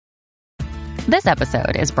This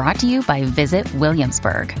episode is brought to you by Visit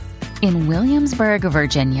Williamsburg. In Williamsburg,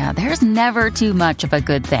 Virginia, there's never too much of a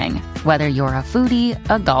good thing. Whether you're a foodie,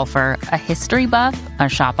 a golfer, a history buff, a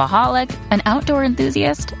shopaholic, an outdoor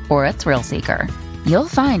enthusiast, or a thrill seeker, you'll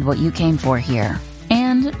find what you came for here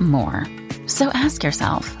and more. So ask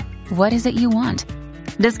yourself, what is it you want?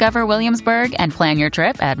 Discover Williamsburg and plan your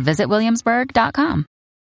trip at visitwilliamsburg.com.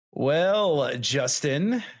 Well,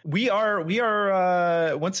 Justin, we are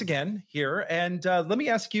once again here, and let me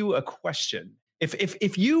ask you a question.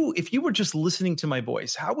 If you were just listening to my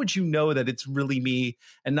voice, how would you know that it's really me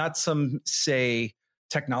and not some, say,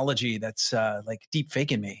 technology that's like deep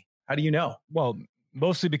faking me? How do you know? Well,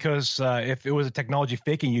 mostly because if it was a technology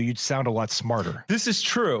faking you, you'd sound a lot smarter. This is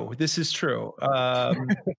true. I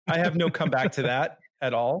have no comeback to that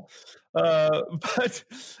at all. But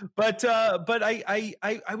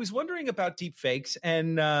I was wondering about deep fakes,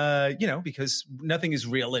 and because nothing is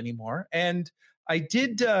real anymore. And I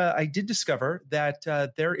did discover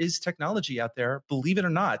that there is technology out there, believe it or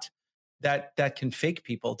not, that can fake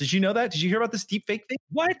people. Did you know that? Did you hear about this deep fake thing?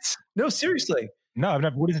 What? No, seriously. No, I've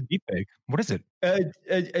never. What is a deep fake? What is it?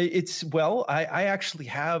 I actually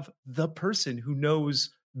have the person who knows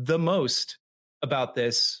the most about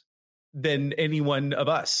this than any one of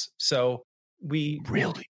us. So we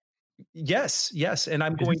really. Yes. And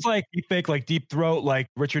I'm It's like deep fake, like Deep Throat, like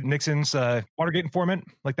Richard Nixon's Watergate informant,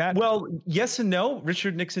 like that? Well, yes and no.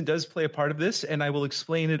 Richard Nixon does play a part of this, and I will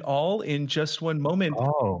explain it all in just one moment.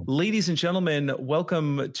 Oh. Ladies and gentlemen,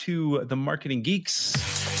 welcome to the Marketing Geeks.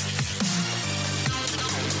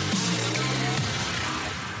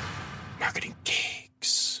 Marketing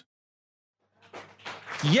Geeks.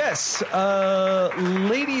 Yes,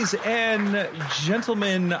 ladies and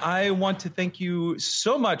gentlemen, I want to thank you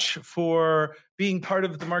so much for being part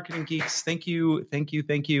of the Marketing Geeks. Thank you.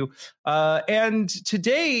 And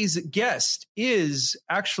today's guest is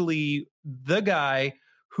actually the guy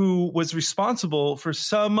who was responsible for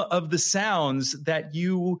some of the sounds that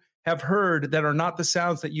you have heard that are not the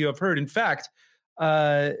sounds that you have heard. In fact,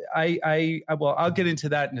 I'll get into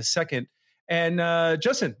that in a second. And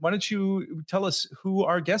Justin, why don't you tell us who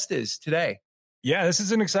our guest is today? Yeah, this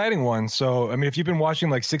is an exciting one. So, I mean, if you've been watching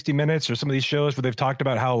like 60 Minutes or some of these shows where they've talked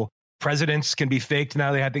about how presidents can be faked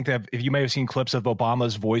now, if you may have seen clips of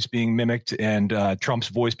Obama's voice being mimicked and Trump's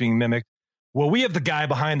voice being mimicked. Well, we have the guy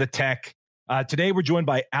behind the tech. Today, we're joined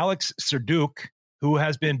by Alex Serduch, who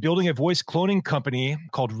has been building a voice cloning company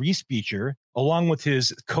called Respeecher, along with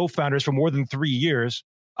his co-founders for more than 3 years.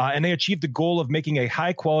 And they achieved the goal of making a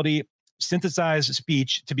high-quality synthesized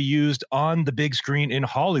speech to be used on the big screen in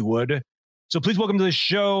Hollywood. So please welcome to the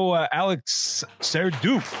show, Alex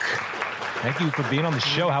Serduch. Thank you for being on the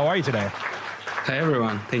show. How are you today? Hi,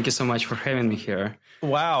 everyone. Thank you so much for having me here.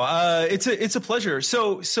 Wow. It's a pleasure.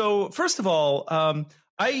 So first of all,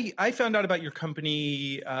 I found out about your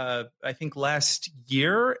company, I think last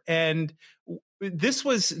year. And this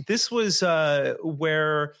was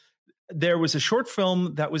where there was a short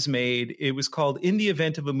film that was made. It was called In the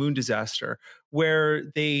Event of a Moon Disaster,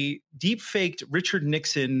 where they deep faked Richard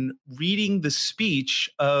Nixon reading the speech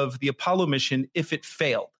of the Apollo mission if it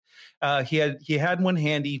failed. He had one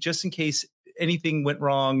handy just in case anything went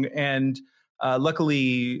wrong. And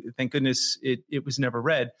luckily, thank goodness, it was never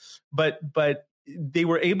read. But they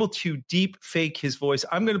were able to deep fake his voice.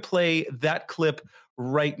 I'm going to play that clip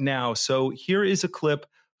right now. So here is a clip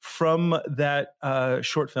from that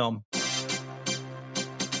short film.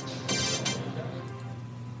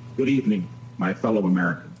 Good evening, my fellow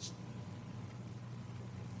Americans.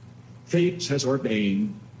 Fate has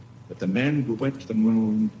ordained that the men who went to the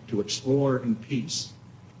moon to explore in peace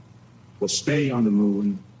will stay on the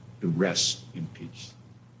moon to rest in peace.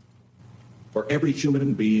 For every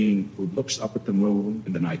human being who looks up at the moon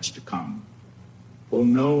in the nights to come will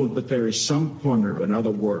know that there is some corner of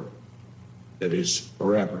another world that is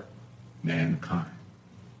forever mankind.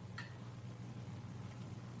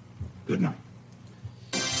 Good night.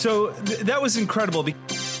 So that was incredible. That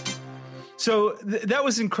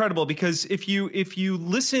was incredible because if you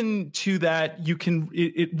listen to that,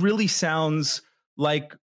 it really sounds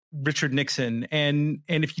like Richard Nixon. And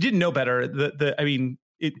if you didn't know better,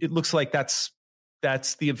 it looks like that's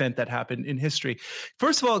the event that happened in history.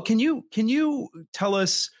 First of all, can you tell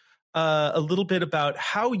us a little bit about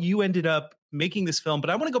how you ended up making this film? But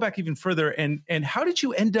I want to go back even further. And how did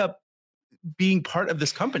you end up being part of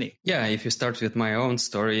this company? Yeah, if you start with my own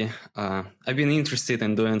story, I've been interested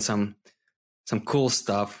in doing some cool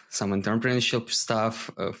stuff, some entrepreneurship stuff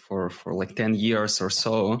for like 10 years or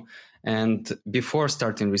so. And before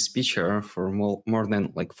starting Respeecher for more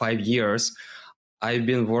than like 5 years, I've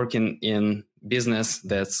been working in business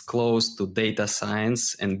that's close to data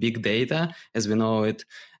science and big data as we know it,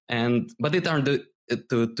 but it turned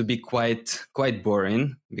to be quite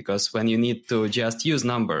boring, because when you need to just use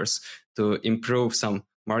numbers to improve some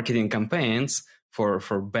marketing campaigns for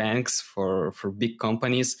banks, for big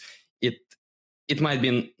companies, it might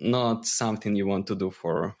be not something you want to do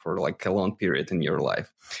for like a long period in your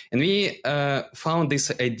life. And we found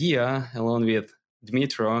this idea along with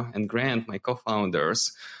Dmitro and Grant, my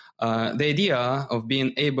co-founders, the idea of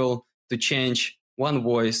being able to change one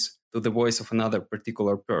voice to the voice of another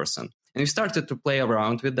particular person. And we started to play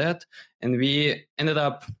around with that, and we ended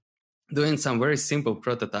up doing some very simple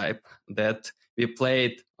prototype that we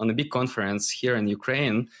played on a big conference here in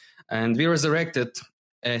Ukraine, and we resurrected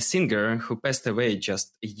a singer who passed away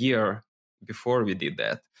just a year before we did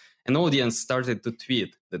that. An audience started to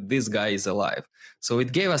tweet that this guy is alive. So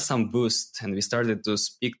it gave us some boost, and we started to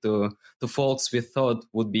speak to folks we thought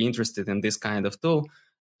would be interested in this kind of tool,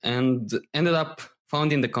 and ended up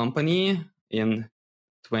founding the company in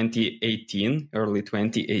 2018, early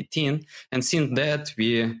 2018. And since that,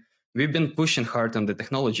 we've been pushing hard on the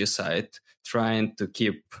technology side, trying to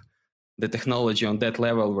keep the technology on that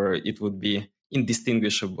level where it would be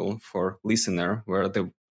indistinguishable for listener,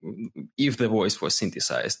 if the voice was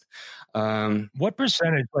synthesized. What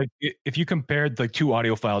percentage, like if you compared like two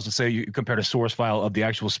audio files, let's say you compared a source file of the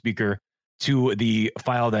actual speaker to the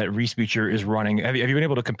file that Respeecher is running, have you been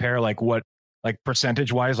able to compare like what, like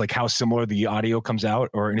percentage wise, like how similar the audio comes out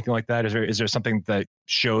or anything like that? Is there something that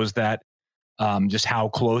shows that just how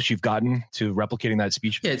close you've gotten to replicating that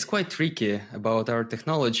speech? Yeah, it's quite tricky about our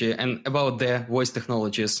technology and about the voice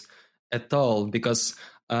technologies at all, because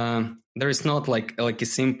there is not like a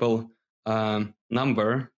simple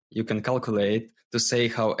number you can calculate to say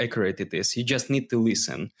how accurate it is. You just need to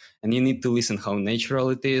listen, and you need to listen how natural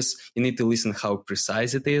it is. You need to listen how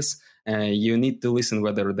precise it is. You need to listen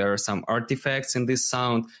whether there are some artifacts in this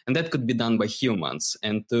sound, and that could be done by humans.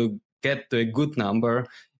 And to get to a good number,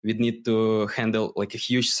 we'd need to handle like a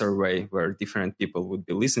huge survey where different people would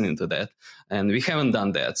be listening to that. And we haven't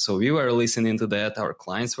done that. So we were listening to that. Our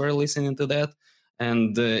clients were listening to that.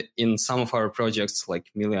 And in some of our projects, like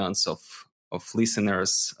millions of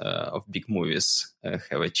listeners of big movies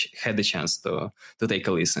had a chance to take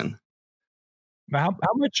a listen. How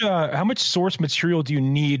much source material do you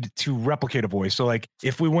need to replicate a voice? So like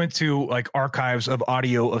if we went to like archives of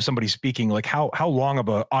audio of somebody speaking, like how long of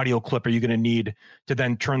an audio clip are you going to need to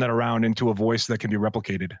then turn that around into a voice that can be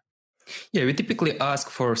replicated? Yeah, we typically ask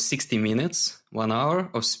for 60 minutes, 1 hour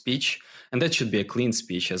of speech, and that should be a clean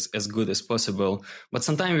speech as good as possible. But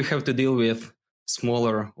sometimes we have to deal with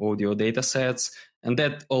smaller audio data sets, and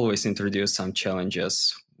that always introduces some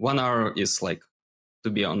challenges. 1 hour is like to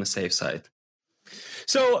be on the safe side.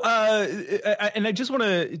 So, and I just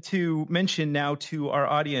want to mention now to our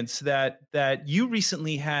audience that you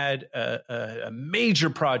recently had a major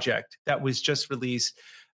project that was just released,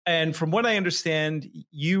 and from what I understand,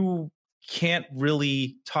 you can't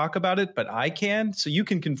really talk about it, but I can. So you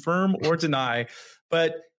can confirm or deny.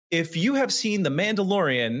 But if you have seen The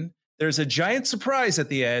Mandalorian, there's a giant surprise at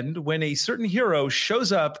the end when a certain hero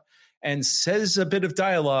shows up and says a bit of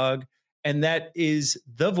dialogue, and that is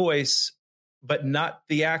the voice, but not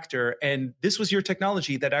the actor. And this was your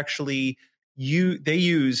technology that actually they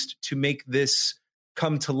used to make this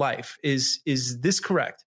come to life. Is this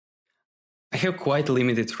correct? I have quite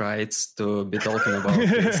limited rights to be talking about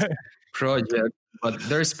this project, but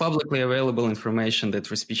there is publicly available information that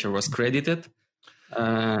Respeecher was credited,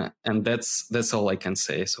 and that's all I can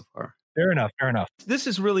say so far. Fair enough. This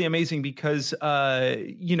is really amazing because, to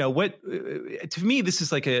me, this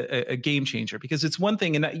is like a game changer, because it's one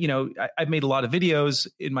thing. And, I've made a lot of videos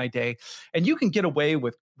in my day, and you can get away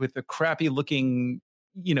with a crappy looking,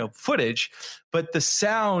 footage, but the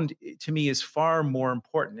sound to me is far more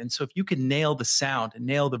important. And so if you can nail the sound and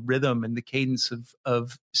nail the rhythm and the cadence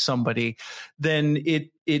of somebody, then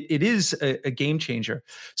it is a game changer.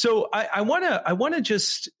 So I want to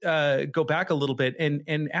just go back a little bit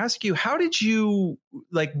and ask you, how did you,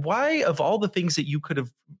 like, why of all the things that you could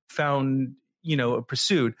have found,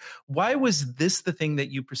 pursued, why was this the thing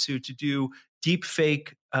that you pursued to do deep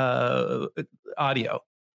fake audio?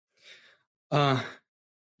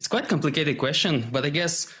 It's quite a complicated question, but I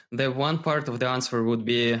guess the one part of the answer would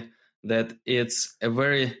be that it's a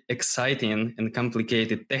very exciting and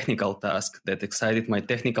complicated technical task that excited my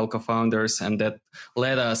technical co-founders, and that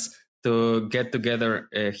led us to get together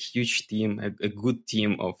a huge team, a good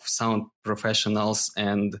team of sound professionals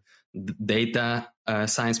and data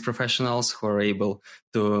science professionals who are able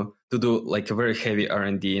to do like a very heavy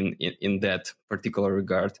R&D in that particular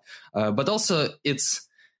regard. But also it's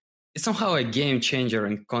it's somehow a game changer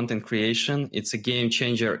in content creation. It's a game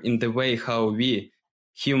changer in the way how we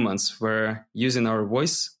humans were using our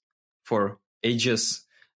voice for ages.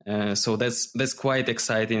 So that's quite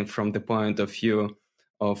exciting from the point of view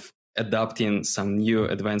of adopting some new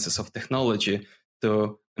advances of technology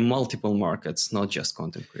to multiple markets, not just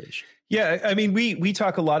content creation. Yeah, I mean, we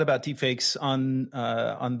talk a lot about deepfakes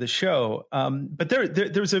on the show, but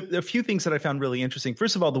there's a few things that I found really interesting.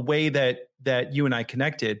 First of all, the way that you and I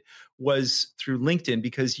connected was through LinkedIn,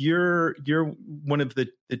 because you're one of the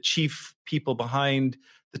chief people behind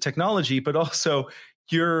the technology, but also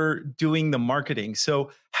you're doing the marketing.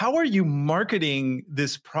 So how are you marketing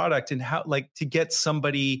this product, and how, like, to get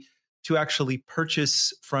somebody to actually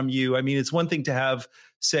purchase from you? I mean, it's one thing to have,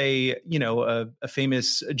 say, a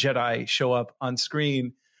famous Jedi show up on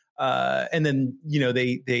screen, and then,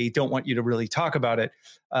 they don't want you to really talk about it.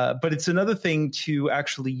 But it's another thing to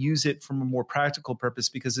actually use it from a more practical purpose,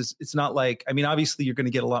 because it's not like, I mean, obviously you're going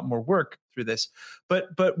to get a lot more work through this, but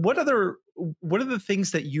what are the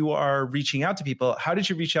things that you are reaching out to people? How did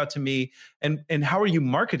you reach out to me, and how are you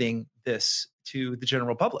marketing this to the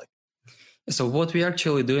general public? So what we're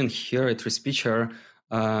actually doing here at Respeecher,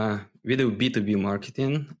 we do B2B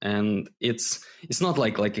marketing, and it's not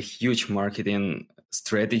like a huge marketing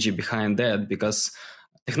strategy behind that, because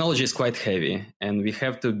technology is quite heavy, and we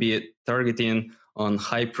have to be targeting on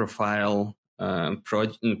high profile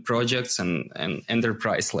projects and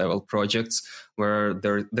enterprise level projects where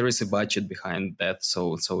there is a budget behind that,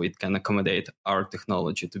 so it can accommodate our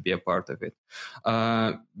technology to be a part of it.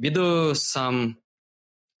 We do some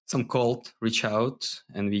cold reach out,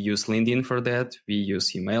 and we use LinkedIn for that. We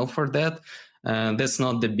use email for that. That's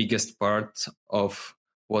not the biggest part of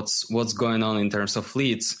what's going on in terms of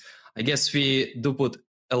leads. I guess we do put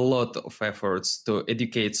a lot of efforts to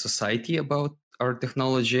educate society about our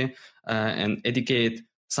technology, and educate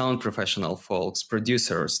sound professional folks,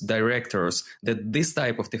 producers, directors, that this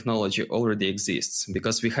type of technology already exists,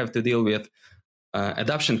 because we have to deal with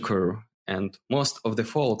adoption curve. And most of the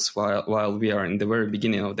folks, while we are in the very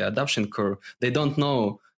beginning of the adoption curve, they don't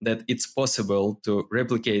know that it's possible to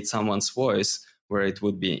replicate someone's voice where it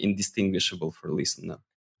would be indistinguishable for a listener.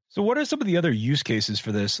 So what are some of the other use cases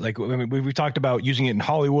for this? Like, I mean, we've talked about using it in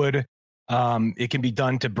Hollywood. It can be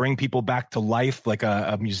done to bring people back to life, like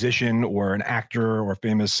a musician or an actor or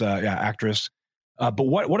famous actress. But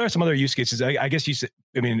what are some other use cases? I guess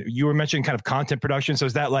you were mentioning kind of content production. So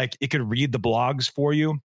is that like it could read the blogs for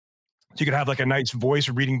you? So you could have like a nice voice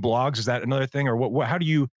reading blogs. Is that another thing, or what? How do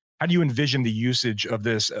you envision the usage of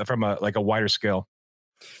this from a wider scale?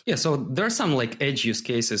 Yeah, so there are some like edge use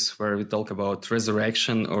cases where we talk about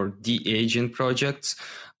resurrection or de-aging projects,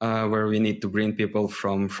 where we need to bring people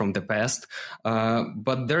from the past.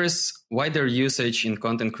 But there is wider usage in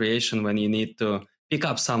content creation when you need to pick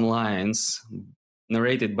up some lines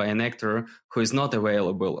narrated by an actor who is not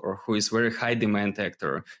available, or who is very high demand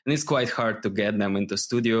actor. And it's quite hard to get them into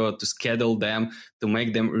studio, to schedule them, to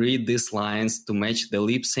make them read these lines, to match the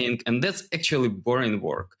lip sync. And that's actually boring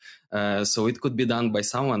work. So it could be done by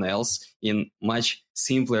someone else in much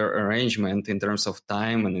simpler arrangement in terms of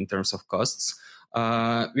time and in terms of costs.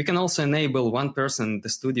 We can also enable one person in the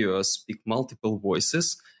studio speak multiple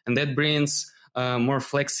voices, and that brings more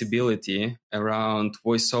flexibility around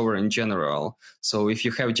voiceover in general. So if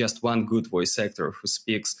you have just one good voice actor who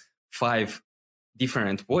speaks 5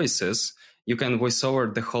 different voices, you can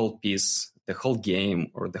voiceover the whole piece, the whole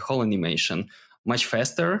game, or the whole animation much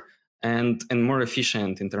faster and more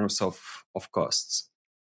efficient in terms of costs.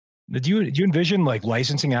 Do you envision like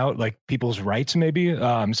licensing out like people's rights maybe?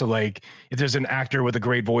 So like if there's an actor with a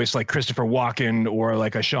great voice like Christopher Walken, or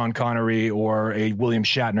like a Sean Connery, or a William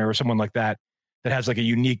Shatner, or someone like that has like a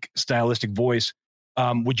unique stylistic voice,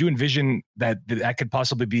 would you envision that could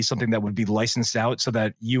possibly be something that would be licensed out, so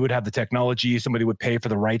that you would have the technology, somebody would pay for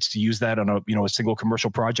the rights to use that on a single commercial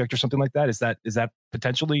project or something like that? Is that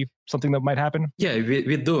potentially something that might happen? Yeah,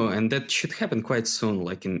 we do, and that should happen quite soon,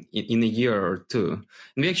 like in a year or two.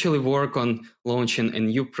 And we actually work on launching a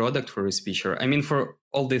new product for Respeecher. I mean, for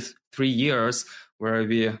all these 3 years where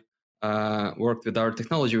we worked with our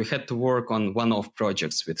technology, we had to work on one-off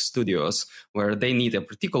projects with studios where they need a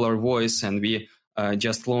particular voice, and we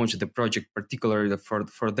just launched the project particularly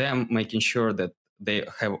for them, making sure that they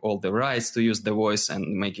have all the rights to use the voice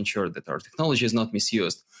and making sure that our technology is not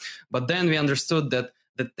misused. But then we understood that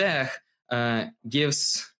the tech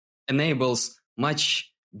enables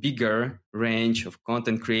much bigger range of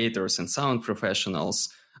content creators and sound professionals,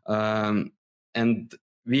 and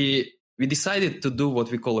we decided to do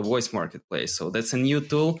what we call a voice marketplace. So that's a new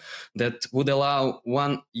tool that would allow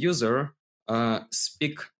one user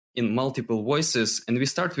speak in multiple voices, and we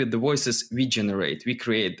start with the voices we generate, we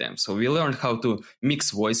create them. So we learn how to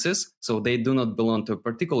mix voices, so they do not belong to a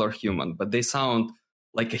particular human, but they sound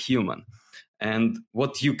like a human. And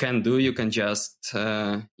what you can do, you can just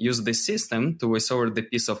use the system to voice over the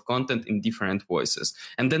piece of content in different voices.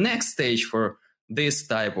 And the next stage for this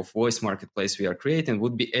type of voice marketplace we are creating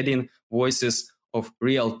would be adding voices of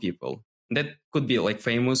real people. That could be like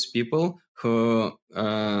famous people who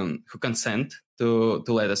consent to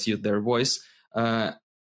let us use their voice.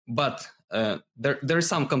 But there's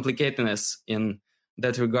some complicatedness in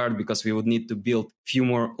that regard, because we would need to build few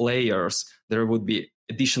more layers. There would be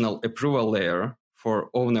additional approval layer for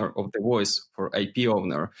owner of the voice, for IP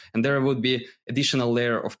owner. And there would be additional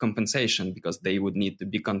layer of compensation, because they would need to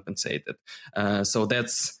be compensated. So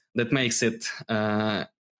that makes it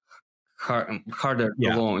harder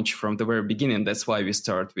to launch from the very beginning. That's why we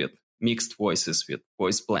start with mixed voices, with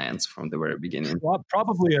voice blends from the very beginning. Well,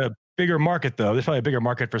 probably a bigger market, though. There's probably a bigger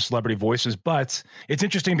market for celebrity voices, but it's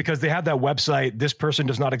interesting because they have that website,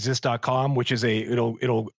 thispersondoesnotexist.com, which is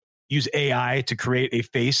it'll use AI to create a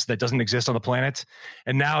face that doesn't exist on the planet.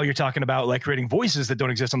 And now you're talking about like creating voices that don't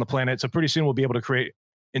exist on the planet. So pretty soon we'll be able to create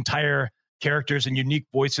entire characters and unique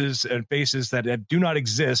voices and faces that do not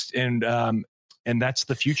exist. And that's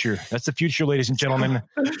the future. That's the future, ladies and gentlemen.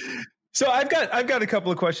 So I've got a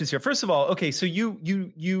couple of questions here. First of all, okay, so you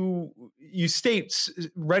state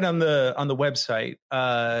right on the website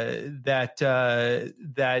that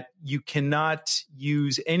you cannot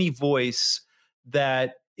use any voice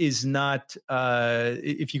that is not,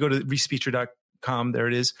 if you go to respeecher.com, there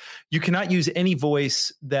it is. You cannot use any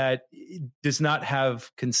voice that does not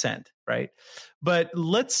have consent, right? But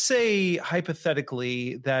let's say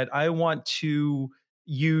hypothetically that I want to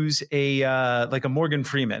use like a Morgan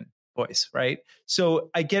Freeman voice, right? So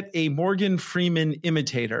I get a Morgan Freeman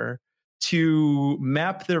imitator to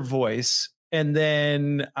map their voice, and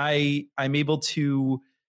then I'm able to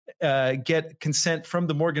get consent from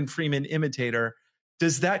the Morgan Freeman imitator.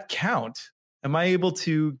 Does that count? Am I able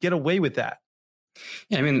to get away with that?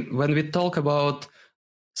 Yeah, I mean, when we talk about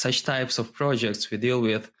such types of projects, we deal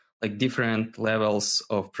with like different levels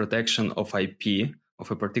of protection of IP of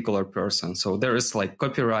a particular person. So there is like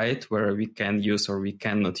copyright, where we can use or we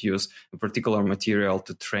cannot use a particular material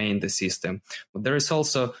to train the system. But there is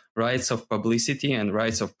also rights of publicity and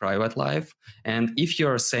rights of private life. And if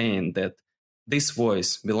you're saying that this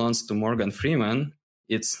voice belongs to Morgan Freeman,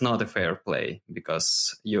 it's not a fair play,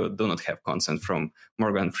 because you do not have consent from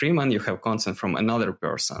Morgan Freeman, you have consent from another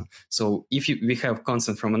person. So if we have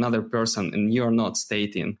consent from another person and you're not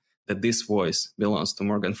stating that this voice belongs to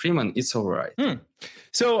Morgan Freeman, it's all right.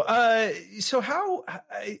 So how,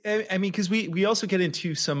 I mean, because we also get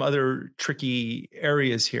into some other tricky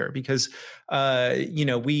areas here, because,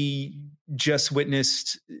 we just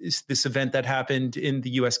witnessed this event that happened in the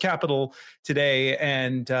U.S. Capitol today,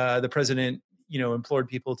 and the president, implored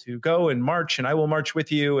people to go and march, and I will march with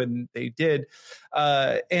you, and they did.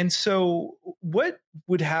 And so what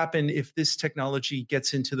would happen if this technology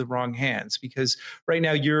gets into the wrong hands? Because right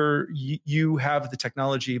now you have the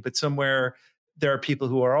technology, but somewhere there are people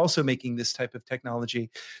who are also making this type of technology.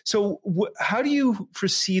 So how do you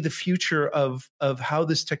foresee the future of how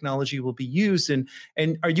this technology will be used? And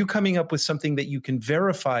are you coming up with something that you can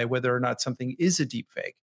verify whether or not something is a deep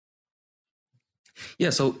fake?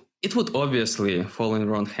 Yeah, so it would obviously fall in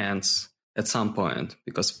wrong hands at some point,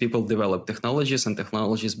 because people develop technologies and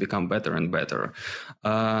technologies become better and better.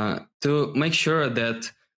 To make sure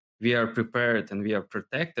that we are prepared and we are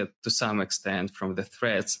protected to some extent from the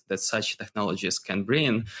threats that such technologies can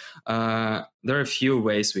bring, there are a few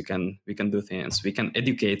ways we can do things. We can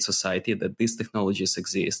educate society that these technologies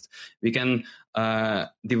exist. We can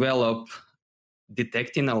develop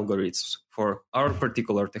detecting algorithms for our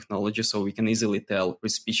particular technology, so we can easily tell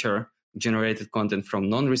respeecher generated content from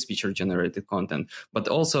non-respeecher generated content. But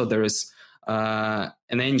also there is an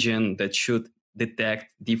engine that should detect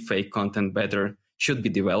deepfake content better, should be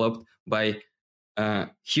developed by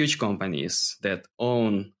huge companies that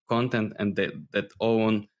own content and that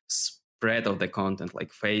own spread of the content,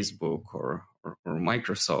 like Facebook or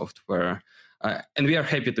Microsoft, where and we are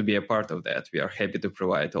happy to be a part of that. We are happy to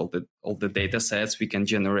provide all the data sets we can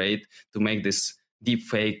generate to make these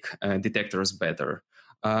deepfake detectors better.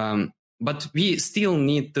 But we still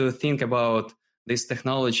need to think about this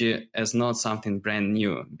technology as not something brand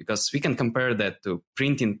new, because we can compare that to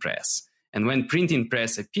printing press. And when printing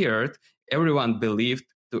press appeared, everyone believed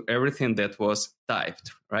to everything that was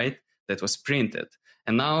typed, right? That was printed.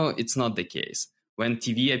 And now it's not the case. When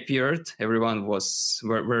TV appeared, everyone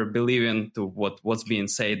were believing to what's being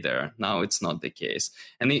said there. Now it's not the case.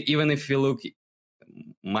 And even if you look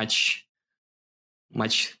much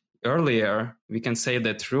earlier, we can say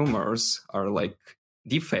that rumors are like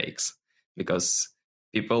deepfakes, because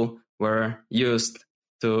people were used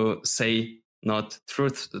to say not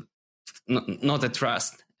truth, not a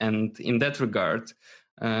trust. And in that regard,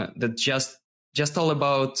 that just all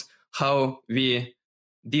about how we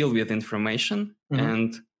deal with information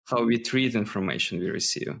and how we treat information we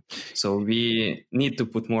receive. So we need to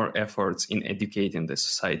put more efforts in educating the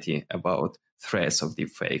society about threats of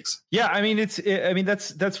deepfakes. Yeah, I mean,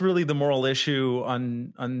 that's really the moral issue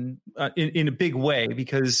in a big way,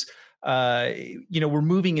 because we're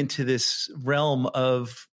moving into this realm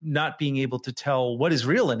of not being able to tell what is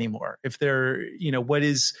real anymore. If what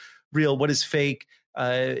is real, what is fake.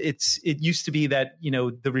 It used to be that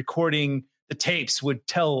the recording, the tapes would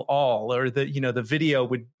tell all, or the video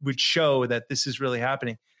would show that this is really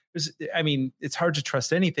happening. It's hard to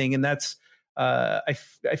trust anything, and that's I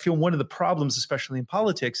feel one of the problems, especially in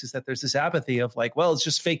politics, is that there's this apathy of like, well, it's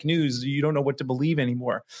just fake news. You don't know what to believe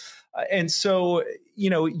anymore. And so,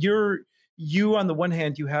 you on the one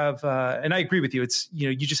hand, you have, and I agree with you, it's,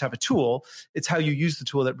 you just have a tool. It's how you use the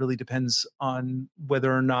tool that really depends on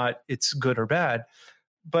whether or not it's good or bad.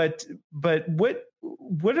 But what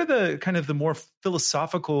are the kind of the more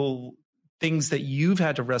philosophical things that you've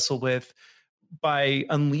had to wrestle with by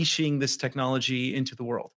unleashing this technology into the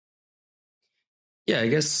world? Yeah, I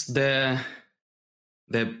guess the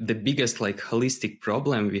biggest like holistic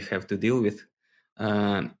problem we have to deal with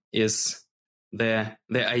is the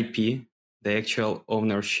IP, the actual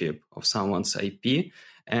ownership of someone's IP,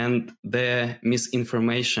 and the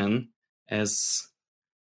misinformation as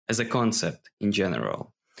a concept in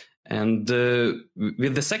general. And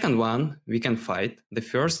with the second one, we can fight. The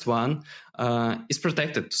first one is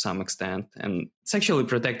protected to some extent, and it's actually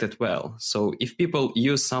protected well. So if people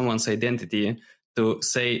use someone's identity to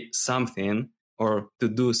say something or to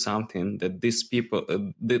do something that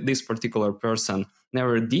this particular person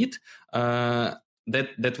never did,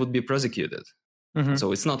 that would be prosecuted.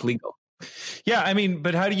 So it's not legal. Yeah,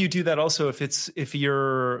 but how do you do that also if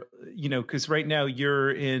you're, because right now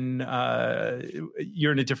you're in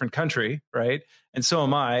a different country, right? And so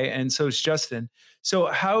am I, and so is Justin. So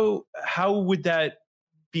how would that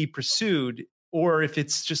be pursued? Or if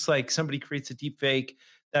it's just like somebody creates a deep fake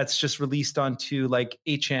that's just released onto like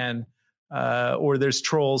 8chan, or there's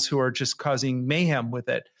trolls who are just causing mayhem with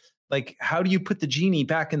it. Like, how do you put the genie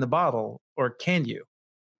back in the bottle, or can you?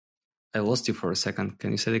 I lost you for a second.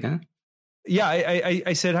 Can you say it again? Yeah,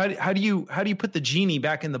 I said, how do you put the genie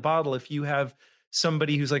back in the bottle if you have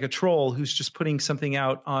somebody who's like a troll who's just putting something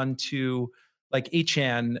out onto like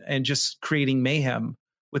 8chan and just creating mayhem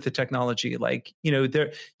with the technology? Like,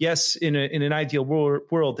 yes, in an ideal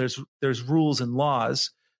world, there's rules and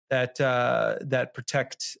laws that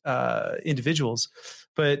protect individuals,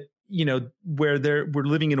 but where we're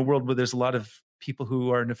living in a world where there's a lot of people who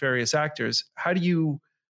are nefarious actors. How do you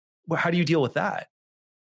deal with that?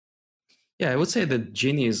 Yeah, I would say that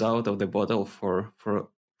genie is out of the bottle for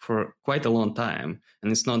quite a long time,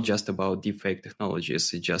 and it's not just about deepfake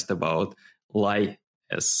technologies. It's just about lie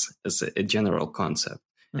as a general concept,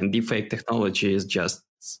 and deepfake technology is just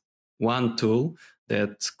one tool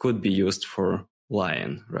that could be used for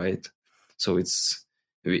lying, right? So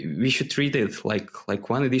we should treat it like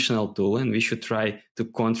one additional tool, and we should try to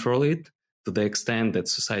control it to the extent that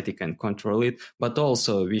society can control it. But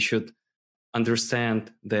also we should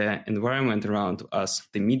understand the environment around us,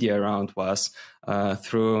 the media around us,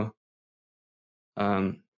 through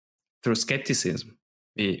skepticism.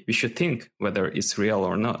 We should think whether it's real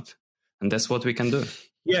or not, and that's what we can do.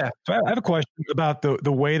 Yeah. So I have a question about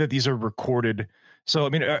the way that these are recorded. So,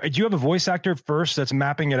 do you have a voice actor first that's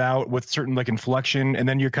mapping it out with certain like inflection, and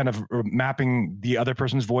then you're kind of mapping the other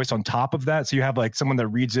person's voice on top of that? So you have like someone that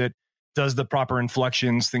reads it, does the proper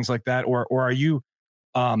inflections, things like that, or are you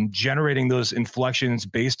generating those inflections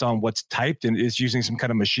based on what's typed and is using some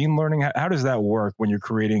kind of machine learning? How does that work when you're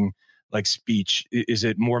creating like speech? Is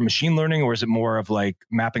it more machine learning, or is it more of like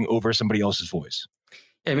mapping over somebody else's voice?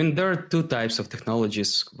 There are two types of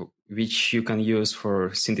technologies which you can use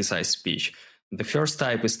for synthesized speech. The first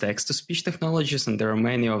type is text-to-speech technologies, and there are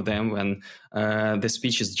many of them when the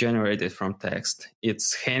speech is generated from text.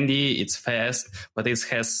 It's handy, it's fast, but it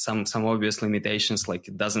has some obvious limitations, like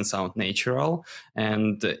it doesn't sound natural,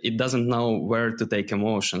 and it doesn't know where to take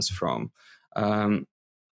emotions from.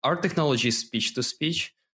 Our technology is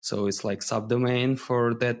speech-to-speech, so it's like subdomain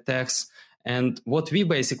for that text. And what we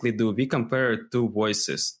basically do, we compare two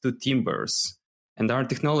voices, two timbres, and our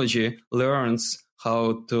technology learns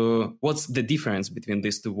what's the difference between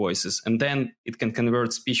these two voices. And then it can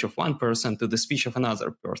convert speech of one person to the speech of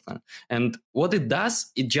another person. And what it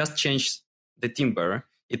does, it just changes the timbre.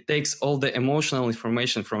 It takes all the emotional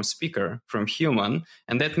information from speaker, from human.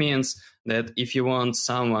 And that means that if you want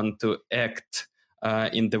someone to act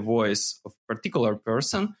in the voice of a particular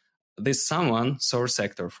person, this someone, source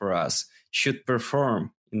actor for us, should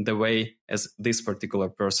perform in the way as this particular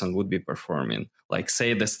person would be performing, like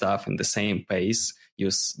say the stuff in the same pace,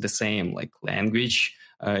 use the same like language,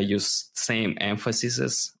 use same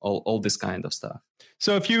emphases, all this kind of stuff.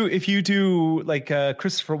 So if you do like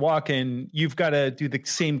Christopher Walken, you've got to do the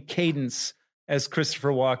same cadence as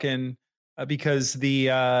Christopher Walken because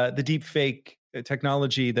the deep fake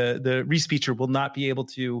technology, the respeecher will not be able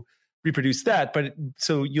to reproduce that. But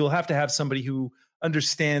so you'll have to have somebody who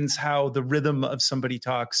understands how the rhythm of somebody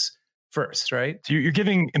talks first, right? So you're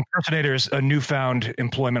giving impersonators a newfound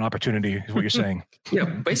employment opportunity, is what you're saying. Yeah,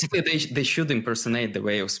 basically they should impersonate the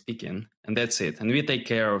way of speaking, and that's it. And we take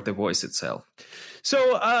care of the voice itself.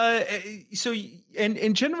 So,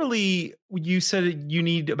 and generally, you said you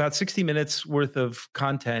need about 60 minutes worth of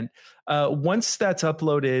content. Once that's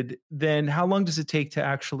uploaded, then how long does it take to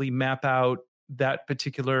actually map out that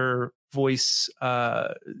particular voice,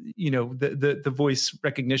 the voice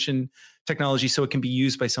recognition technology so it can be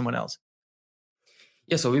used by someone else?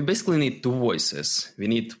 Yeah, so we basically need two voices. We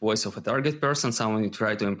need voice of a target person, someone you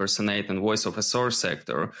try to impersonate, and voice of a source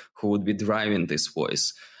actor who would be driving this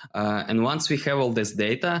voice. And once we have all this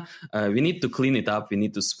data, we need to clean it up. We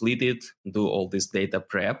need to split it, do all this data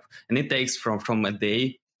prep. And it takes from a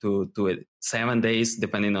day to 7 days,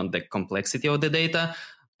 depending on the complexity of the data.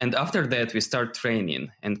 And after that, we start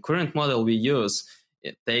training. And current model we use,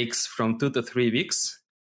 it takes from 2 to 3 weeks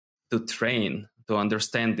to train, to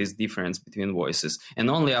understand this difference between voices. And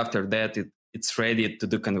only after that, it's ready to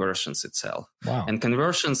do conversions itself. Wow. And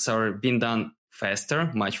conversions are being done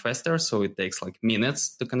faster, much faster. So it takes like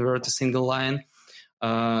minutes to convert a single line.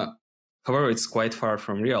 However, it's quite far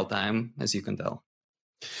from real time, as you can tell.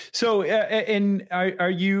 So, and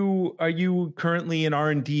are you currently in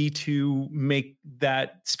R&D to make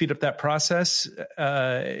that, speed up that process,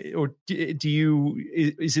 or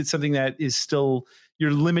is it something that is still,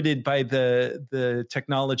 you're limited by the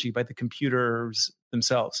technology, by the computers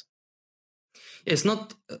themselves? It's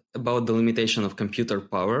not about the limitation of computer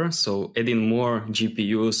power. So adding more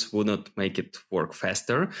GPUs would not make it work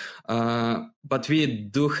faster. But we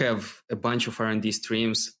do have a bunch of R&D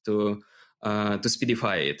streams to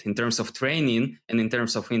speedify it in terms of training and in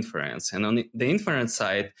terms of inference. And on the inference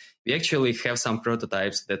side, we actually have some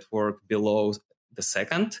prototypes that work below the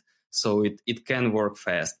second, so it can work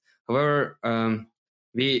fast. However,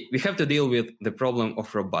 we have to deal with the problem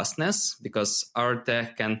of robustness because our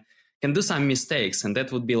tech can do some mistakes, and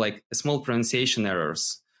that would be like small pronunciation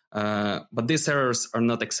errors. But these errors are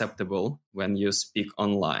not acceptable when you speak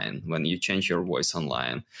online, when you change your voice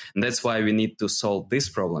online. And that's why we need to solve this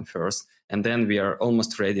problem first. And then we are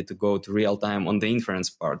almost ready to go to real time on the inference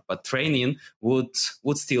part. But training would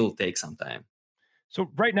still take some time. So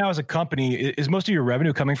right now as a company, is most of your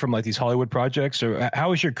revenue coming from like these Hollywood projects? Or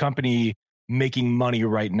how is your company making money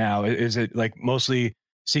right now? Is it like mostly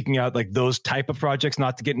seeking out like those type of projects,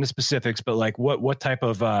 not to get into specifics, but like what type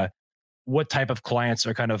of clients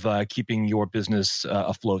are kind of keeping your business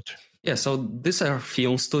afloat? Yeah, so these are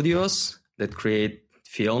film studios that create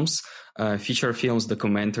films, feature films,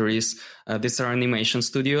 documentaries. These are animation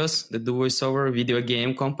studios that do voiceover, video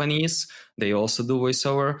game companies. They also do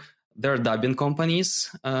voiceover. There are dubbing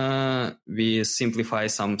companies. We simplify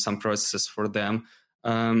some processes for them.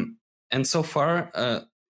 And so far,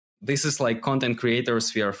 this is like content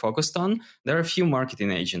creators we are focused on. There are a few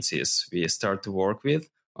marketing agencies we start to work with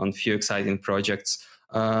on a few exciting projects,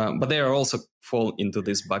 but they are also fall into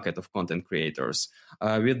this bucket of content creators.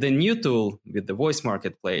 With the new tool, with the voice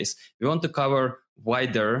marketplace, we want to cover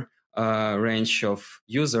wider range of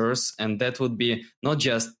users, and that would be not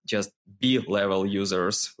just B-level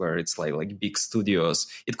users, where it's like big studios.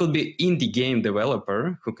 It could be indie game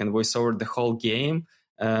developer who can voice over the whole game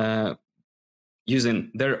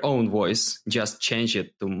using their own voice, just change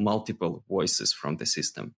it to multiple voices from the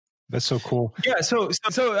system. That's so cool. Yeah. So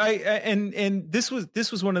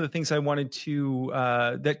this was one of the things I wanted to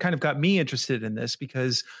that kind of got me interested in this,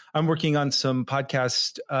 because I'm working on some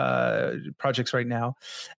podcast projects right now,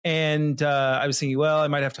 and I was thinking, well, I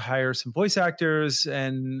might have to hire some voice actors,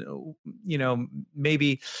 and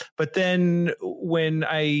maybe. But then when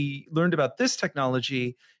I learned about this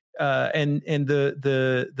technology and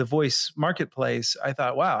the voice marketplace, I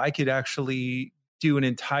thought, wow, I could actually do an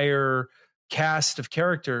entire cast of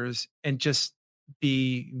characters and just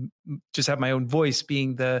just have my own voice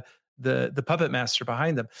being the puppet master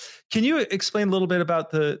behind them. Can you explain a little bit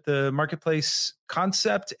about the marketplace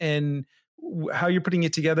concept and how you're putting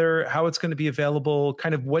it together, how it's going to be available,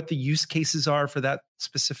 kind of what the use cases are for that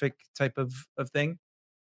specific type of thing?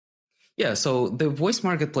 Yeah, so the voice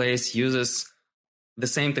marketplace uses the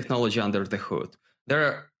same technology under the hood. There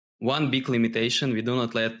are one big limitation: we do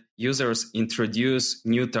not let users introduce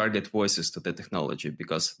new target voices to the technology,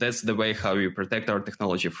 because that's the way how we protect our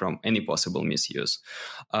technology from any possible misuse.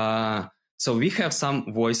 So we have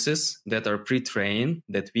some voices that are pre-trained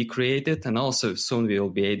that we created, and also soon we will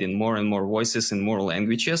be adding more and more voices in more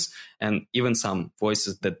languages, and even some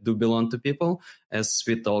voices that do belong to people, as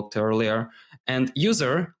we talked earlier. And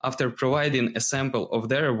user, after providing a sample of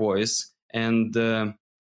their voice and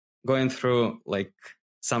going through like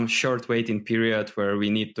some short waiting period where we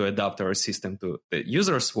need to adapt our system to the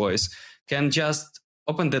user's voice, can just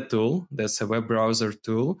open the tool, that's a web browser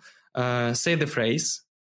tool, say the phrase,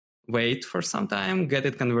 wait for some time, get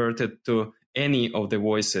it converted to any of the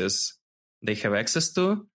voices they have access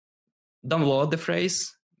to, download the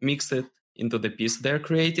phrase, mix it into the piece they're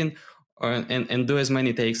creating, and do as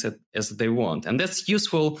many takes as they want. And that's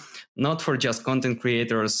useful not for just content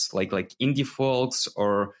creators like indie folks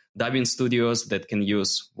or dubbing studios that can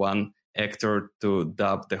use one actor to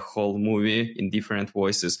dub the whole movie in different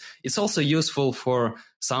voices. It's also useful for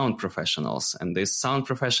sound professionals, and these sound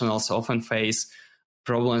professionals often face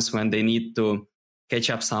problems when they need to catch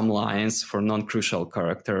up some lines for non-crucial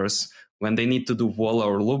characters. When they need to do wall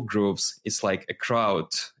or loop groups, it's like a crowd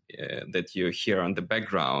that you hear on the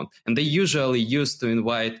background. And they usually used to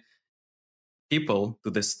invite people to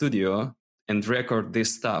the studio and record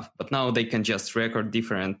this stuff. But now they can just record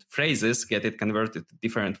different phrases, get it converted to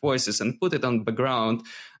different voices, and put it on background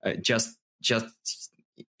just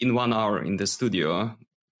in 1 hour in the studio,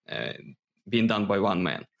 being done by one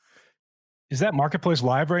man. Is that marketplace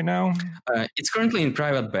live right now? It's currently in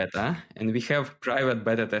private beta, and we have private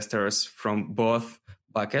beta testers from both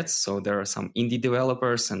buckets. So there are some indie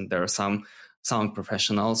developers and there are some sound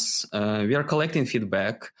professionals. We are collecting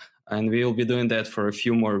feedback, and we will be doing that for a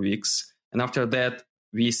few more weeks. And after that,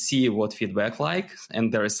 we see what feedback like,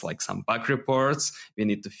 and there is like some bug reports. We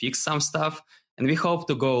need to fix some stuff. And we hope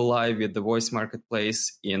to go live with the voice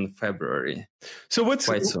marketplace in February. So what's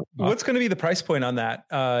going to be the price point on that?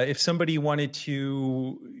 If somebody wanted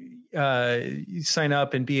to sign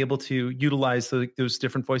up and be able to utilize those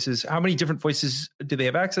different voices, how many different voices do they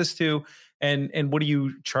have access to? And what are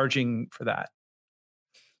you charging for that?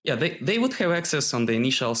 Yeah, they would have access on the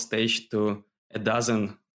initial stage to a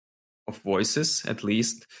dozen of voices at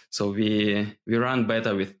least. So we run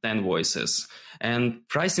beta with 10 voices. And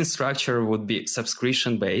pricing structure would be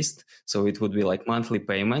subscription based. So it would be like monthly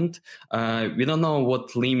payment. We don't know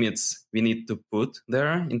what limits we need to put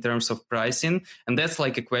there in terms of pricing. And that's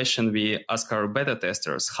like a question we ask our beta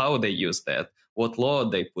testers, how they use that, what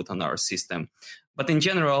load they put on our system. But in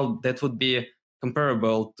general, that would be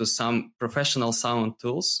comparable to some professional sound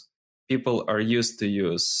tools people are used to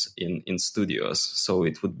use in studios. So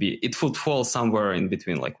it would fall somewhere in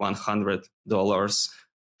between like $100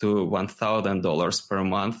 to $1,000 per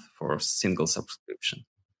month for single subscription.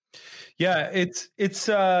 Yeah, it's.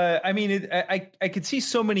 I mean, I could see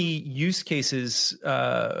so many use cases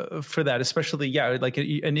for that, especially like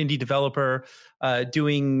an indie developer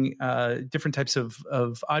doing different types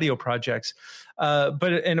of audio projects.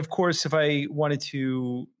 And of course, if I wanted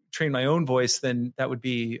to train my own voice, then that would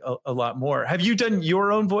be a lot more. Have you done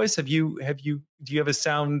your own voice? Do you have a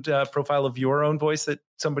sound profile of your own voice that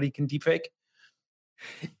somebody can deepfake?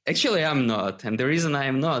 Actually, I'm not. And the reason I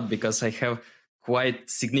am not, because I have quite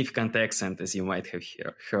significant accent, as you might have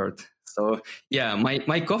heard. So yeah,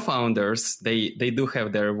 my co-founders, they do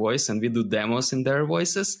have their voice, and we do demos in their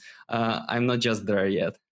voices. I'm not just there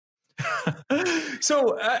yet.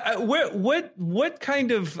 So what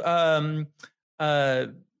kind of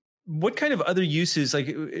other uses,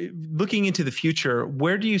 like looking into the future,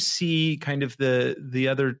 where do you see kind of the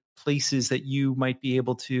other places that you might be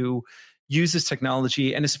able to use this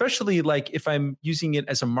technology? And especially like if I'm using it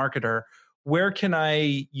as a marketer, where can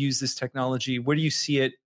I use this technology? Where do you see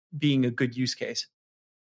it being a good use case?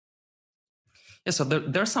 Yeah, so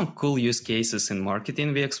there are some cool use cases in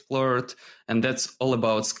marketing we explored, and that's all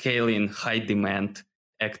about scaling high demand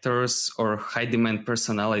actors or high demand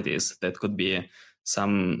personalities. That could be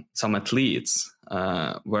some athletes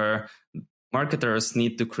where marketers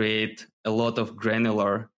need to create a lot of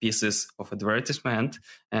granular pieces of advertisement,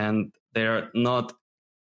 and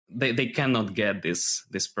they cannot get this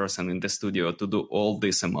person in the studio to do all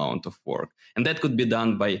this amount of work. And that could be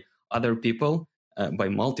done by other people by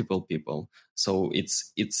multiple people. So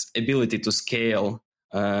its ability to scale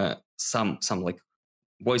some like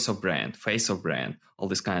voice of brand, face of brand, all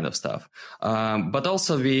this kind of stuff. But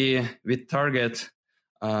also we target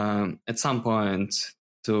at some point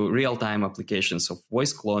to real-time applications of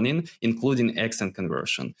voice cloning, including accent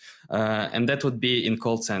conversion. And that would be in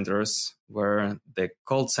call centers, where the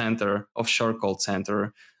offshore call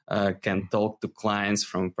center can talk to clients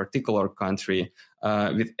from a particular country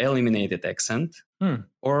with eliminated accent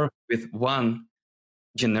or with one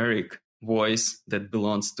generic voice that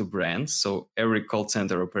belongs to brands. So every call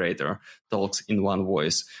center operator talks in one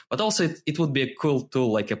voice. But also it would be a cool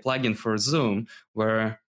tool, like a plugin for Zoom,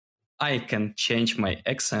 where I can change my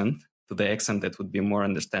accent to the accent that would be more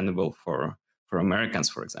understandable for Americans,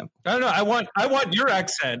 for example. I don't know. I want your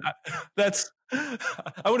accent.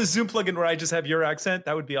 I want a Zoom plugin where I just have your accent.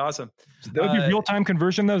 That would be awesome. That would be real-time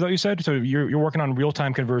conversion, though, is that what you said? So you're working on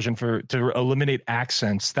real-time conversion to eliminate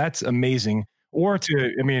accents. That's amazing. Or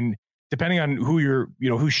depending on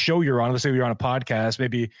whose show you're on. Let's say you're on a podcast.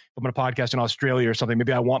 Maybe I'm on a podcast in Australia or something.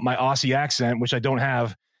 Maybe I want my Aussie accent, which I don't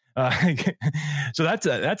have. So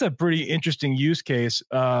that's a pretty interesting use case.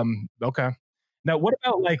 Okay. Now, what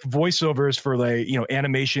about like voiceovers for like,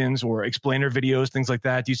 animations or explainer videos, things like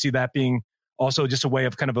that? Do you see that being also just a way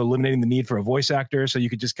of kind of eliminating the need for a voice actor? So you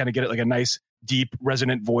could just kind of get it like a nice, deep,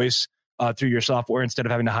 resonant voice through your software instead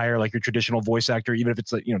of having to hire like your traditional voice actor, even if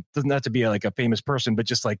it's like, doesn't have to be like a famous person, but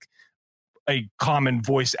just like a common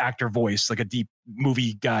voice actor voice, like a deep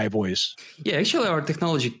movie guy voice. Yeah, actually our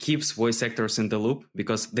technology keeps voice actors in the loop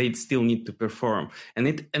because they still need to perform. And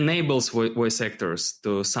it enables voice actors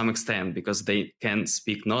to some extent because they can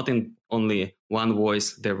speak not in only one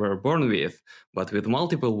voice they were born with, but with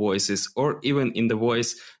multiple voices, or even in the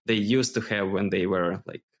voice they used to have when they were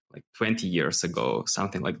like 20 years ago,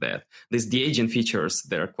 something like that. These de-aging features,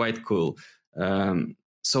 they're quite cool.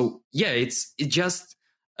 So yeah, it's just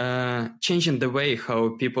changing the way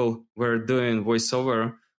how people were doing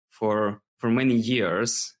voiceover for many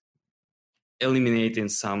years, eliminating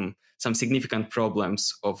some significant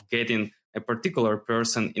problems of getting a particular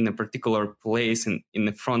person in a particular place in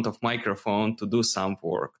the front of microphone to do some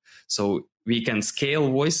work. So we can scale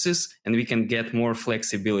voices and we can get more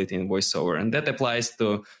flexibility in voiceover. And that applies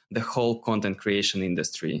to the whole content creation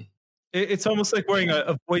industry. It's almost like wearing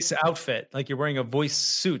a voice outfit, like you're wearing a voice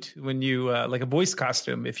suit when you, like a voice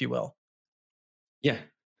costume, if you will. Yeah.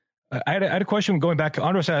 I had a question going back.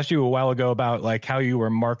 Andros asked you a while ago about like how you were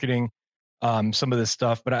marketing some of this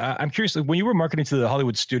stuff, but I'm curious, like, when you were marketing to the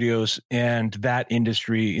Hollywood studios and that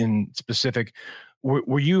industry in specific,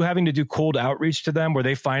 were you having to do cold outreach to them? Were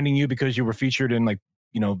they finding you because you were featured in like,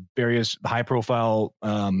 various high profile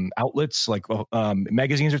outlets like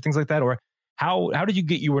magazines or things like that? Or how did you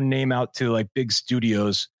get your name out to like big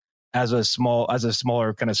studios as a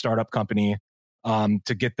smaller kind of startup company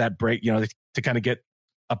to get that break, to kind of get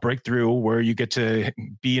a breakthrough where you get to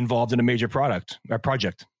be involved in a major project?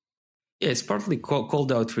 Yeah, it's partly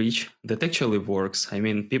cold outreach that actually works. I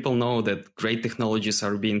mean, people know that great technologies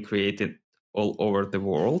are being created all over the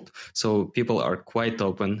world. So people are quite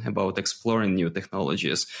open about exploring new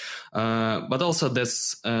technologies. But also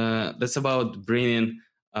that's about bringing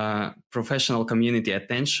professional community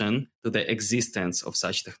attention to the existence of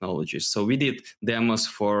such technologies. So we did demos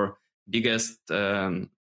for biggest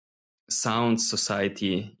sound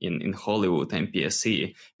society in Hollywood,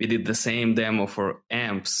 MPSC. We did the same demo for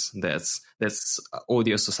AMPS, that's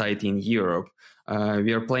Audio Society in Europe.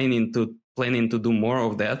 We are planning to do more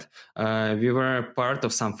of that. We were part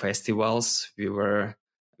of some festivals. We were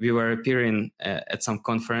appearing at some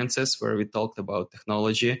conferences where we talked about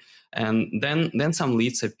technology, and then some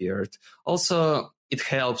leads appeared. Also, it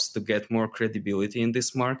helps to get more credibility in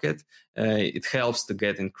this market. It helps to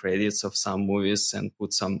get in credits of some movies and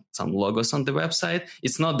put some logos on the website.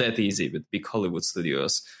 It's not that easy with big Hollywood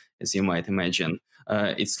studios, as you might imagine.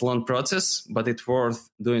 It's a long process, but it's worth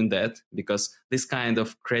doing that because this kind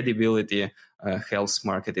of credibility helps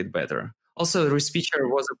market it better. Also, ReSpeecher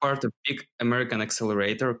was a part of a big American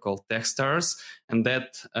accelerator called Techstars, and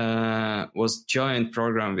that was joint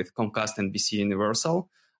program with Comcast and BC Universal.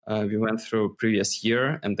 We went through previous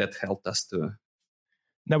year, and that helped us too.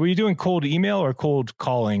 Now, were you doing cold email or cold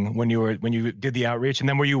calling when you did the outreach? And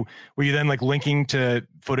then were you then like linking to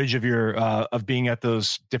footage of your of being at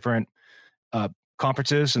those different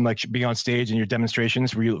conferences and like being on stage and your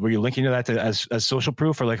demonstrations? Were you linking to that as social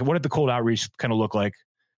proof, or like what did the cold outreach kind of look like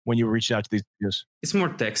when you reached out to these studios? It's more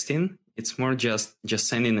texting. It's more just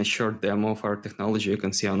sending a short demo of our technology you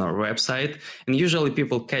can see on our website, and usually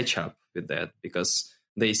people catch up with that because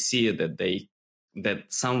they see that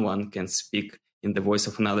someone can speak in the voice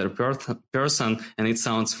of another person, and it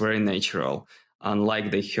sounds very natural, unlike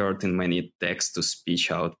they heard in many text-to-speech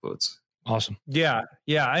outputs. Awesome. Yeah.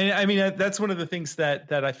 I mean, that's one of the things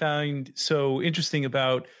that I found so interesting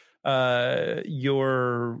about the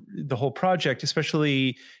whole project,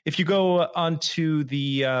 especially if you go onto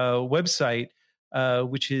the website,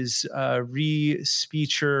 which is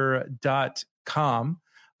respeecher.com.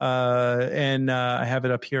 And I have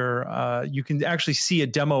it up here. You can actually see a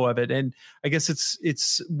demo of it, and I guess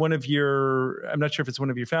it's one of your. I'm not sure if it's one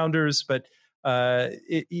of your founders, but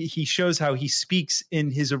he shows how he speaks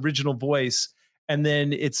in his original voice, and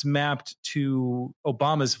then it's mapped to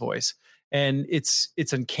Obama's voice, and it's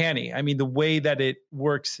uncanny. I mean, the way that it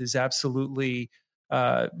works is absolutely.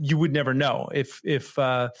 You would never know if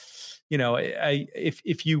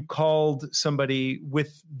you called somebody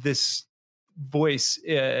with this voice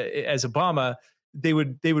as Obama, they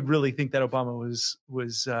would really think that Obama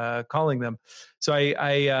was calling them. So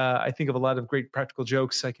I think of a lot of great practical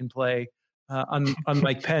jokes I can play on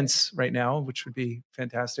Mike Pence right now, which would be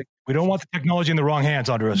fantastic. We don't want the technology in the wrong hands,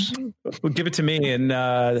 Andres. Well, give it to me, and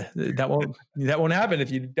that won't happen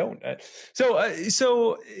if you don't.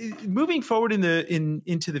 So moving forward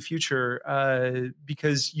into the future,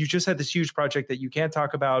 because you just had this huge project that you can't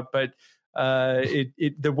talk about, but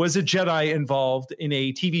there was a Jedi involved in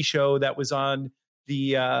a TV show that was on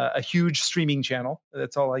a huge streaming channel.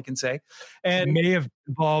 That's all I can say. And it may have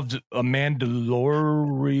involved a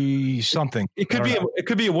Mandalorian something. It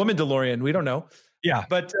could be a woman DeLorean. We don't know. Yeah,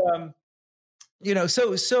 but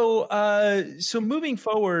so moving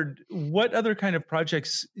forward, what other kind of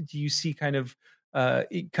projects do you see kind of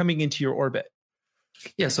coming into your orbit?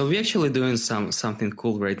 Yeah, so we're actually doing something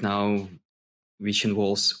cool right now, which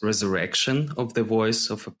involves resurrection of the voice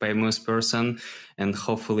of a famous person. And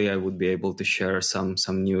hopefully I would be able to share some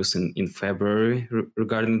news in February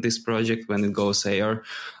regarding this project when it goes air.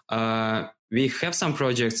 We have some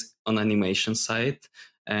projects on animation side,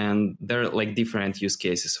 and there are like different use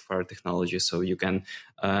cases of our technology. So you can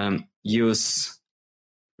use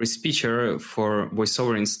Respeecher for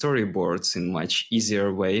voiceover in storyboards in much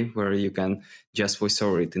easier way, where you can just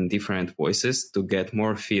voiceover it in different voices to get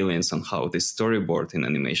more feelings on how this storyboard in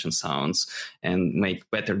animation sounds and make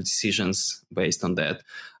better decisions based on that.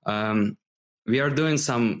 We are doing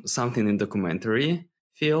something in documentary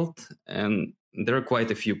field, and there are quite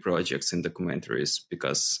a few projects in documentaries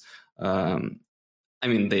because the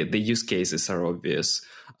use cases are obvious.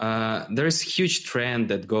 There is a huge trend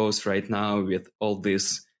that goes right now with all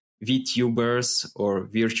these VTubers or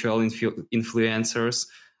virtual influencers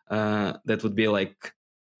that would be like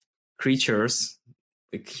creatures,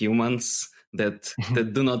 like humans that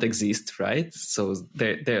do not exist, right? So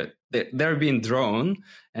they're being drawn,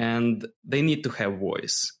 and they need to have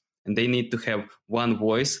voice, and they need to have one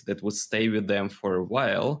voice that would stay with them for a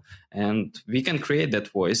while. And we can create that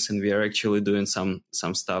voice, and we are actually doing some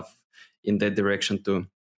stuff in that direction too.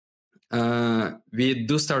 We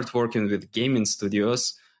do start working with gaming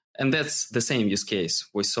studios. And that's the same use case,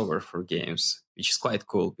 voiceover for games, which is quite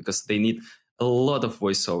cool because they need a lot of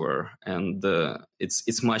voiceover, and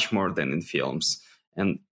it's much more than in films.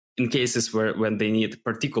 And in cases when they need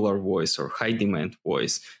particular voice or high demand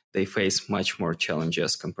voice, they face much more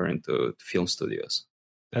challenges compared to film studios.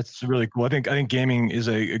 That's really cool. I think gaming is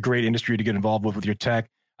a great industry to get involved with your tech.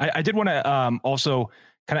 I did want to also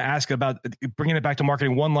kind of ask about bringing it back to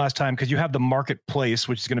marketing one last time, because you have the marketplace,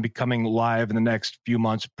 which is going to be coming live in the next few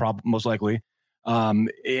months, most likely.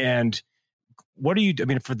 And what do you,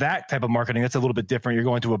 for that type of marketing, that's a little bit different. You're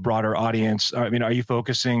going to a broader audience. Are you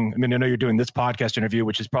focusing, I know you're doing this podcast interview,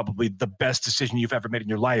 which is probably the best decision you've ever made in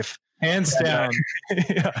your life. Hands down.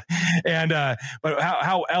 Yeah. And, but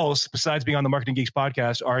how else, besides being on the Marketing Geeks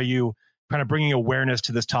podcast, are you kind of bringing awareness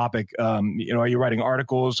to this topic? Are you writing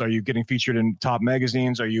articles? Are you getting featured in top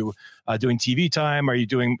magazines? Are you doing TV time? Are you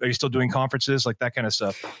still doing conferences, like that kind of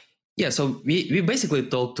stuff? Yeah, so we basically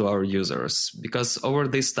talk to our users, because over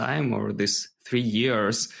this time, over these 3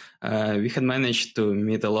 years, we had managed to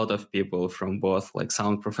meet a lot of people from both like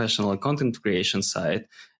sound professional and content creation side.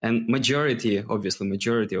 And majority of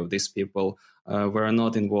these people were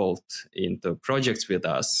not involved in the projects with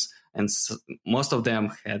us. And most of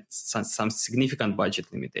them had some significant budget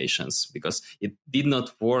limitations because it did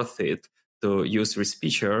not worth it to use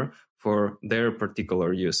Respeecher for their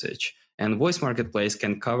particular usage. And Voice Marketplace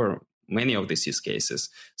can cover many of these use cases.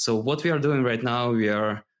 So what we are doing right now, we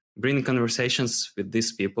are bringing conversations with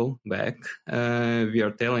these people back. We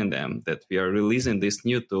are telling them that we are releasing this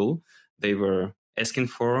new tool they were asking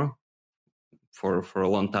for a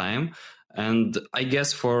long time. And I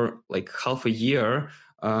guess for like half a year,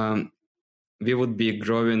 we would be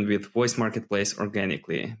growing with Voice Marketplace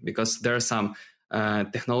organically, because there are some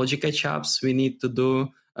technology catch-ups we need to do.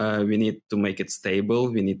 We need to make it stable.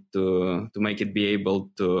 We need to make it be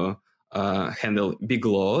able to handle big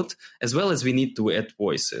load, as well as we need to add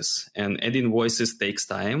voices. And adding voices takes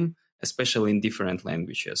time, especially in different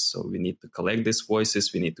languages. So we need to collect these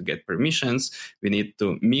voices. We need to get permissions. We need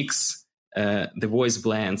to mix the voice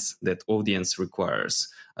blends that audience requires.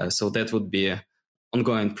 So that would be an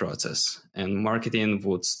ongoing process. And marketing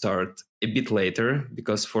would start a bit later,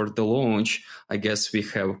 because for the launch, I guess we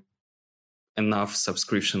have enough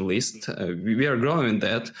subscription list. We are growing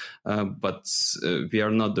that, but we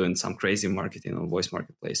are not doing some crazy marketing on Voice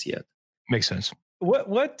Marketplace yet. Makes sense.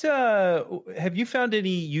 What have you found any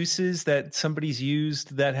uses that somebody's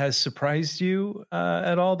used that has surprised you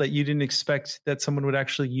at all, that you didn't expect that someone would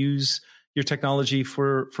actually use your technology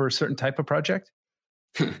for a certain type of project?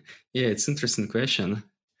 Yeah, it's an interesting question.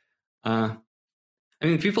 I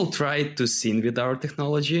mean, people try to sing with our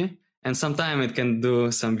technology, and sometimes it can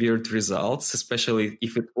do some weird results, especially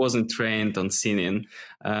if it wasn't trained on singing,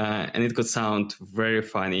 and it could sound very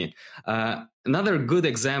funny. Another good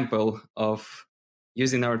example of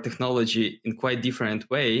using our technology in quite different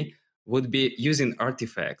way would be using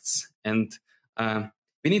artifacts. And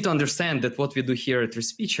we need to understand that what we do here at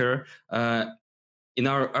Respeecher, in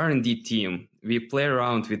our R&D team, we play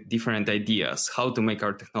around with different ideas, how to make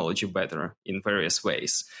our technology better in various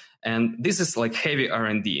ways. And this is like heavy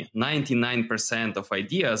R&D. 99% of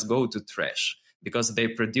ideas go to trash because they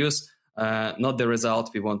produce not the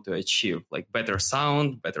result we want to achieve, like better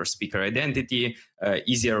sound, better speaker identity,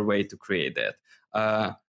 easier way to create that.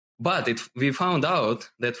 But we found out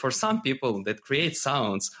that for some people that create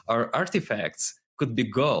sounds, our artifacts could be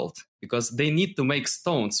gold, because they need to make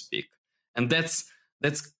Stone speak. And that's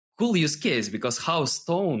cool use case, because how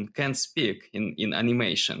Stone can speak in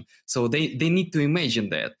animation. So they need to imagine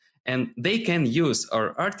that. And they can use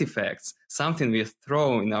our artifacts, something we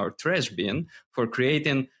throw in our trash bin, for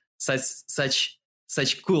creating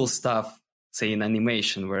such cool stuff, say in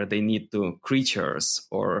animation, where they need to creatures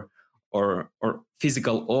or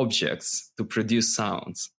physical objects to produce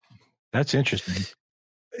sounds. That's interesting.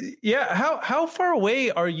 Yeah. How far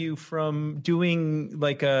away are you from doing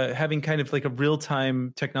like having kind of like a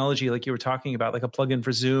real-time technology like you were talking about, like a plugin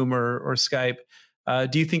for Zoom or Skype?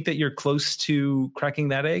 Do you think that you're close to cracking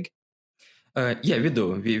that egg? Yeah, we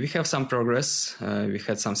do. We have some progress. We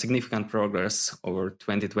had some significant progress over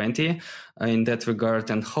 2020 in that regard.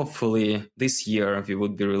 And hopefully this year we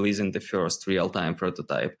would be releasing the first real-time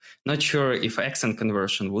prototype. Not sure if accent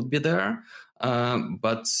conversion would be there,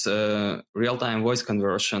 but real-time voice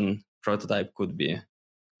conversion prototype could be.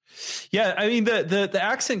 Yeah, I mean, the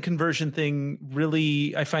accent conversion thing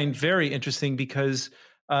really I find very interesting, because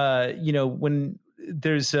when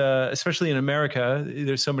there's especially in America,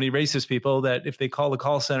 there's so many racist people that if they call the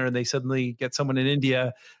call center and they suddenly get someone in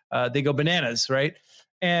India, they go bananas, right?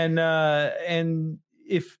 And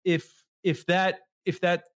if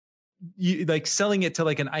that you like selling it to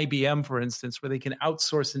like an IBM, for instance, where they can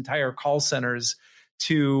outsource entire call centers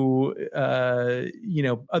to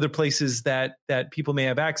other places that people may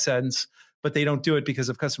have accents, but they don't do it because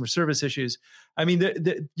of customer service issues. I mean,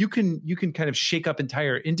 you can kind of shake up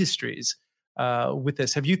entire industries with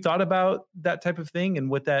this. Have you thought about that type of thing and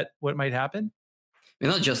what might happen? We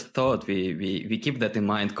not just thought, we keep that in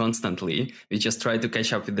mind constantly. We just try to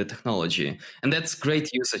catch up with the technology. And that's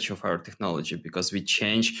great usage of our technology, because we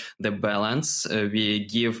change the balance. We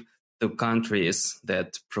give to countries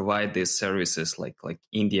that provide these services like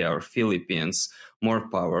India or Philippines more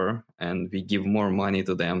power, and we give more money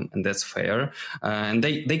to them, and that's fair. And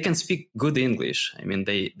they can speak good English. I mean,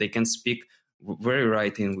 they can speak very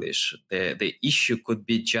right English. The issue could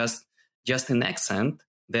be just an accent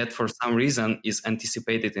that for some reason is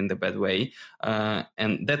anticipated in the bad way,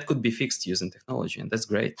 and that could be fixed using technology, and that's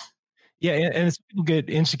great. Yeah, and people get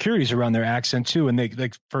insecurities around their accent too, and they,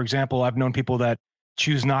 like, for example, I've known people that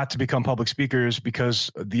choose not to become public speakers because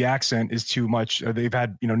the accent is too much. They've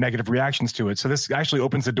had negative reactions to it. So this actually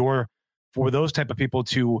opens the door for those type of people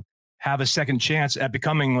to have a second chance at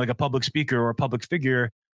becoming like a public speaker or a public figure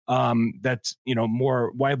that's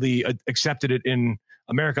more widely accepted in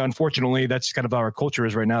America. Unfortunately, that's kind of our culture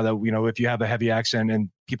is right now, that if you have a heavy accent and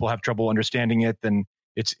people have trouble understanding it, then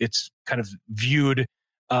it's kind of viewed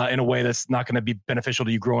in a way that's not going to be beneficial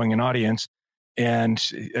to you growing an audience. And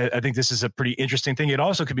I think this is a pretty interesting thing. It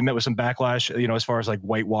also could be met with some backlash, as far as like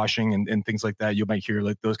whitewashing and things like that. You might hear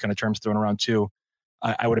like those kind of terms thrown around too.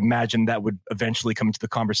 I would imagine that would eventually come into the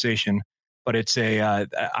conversation. But it's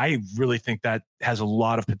I really think that has a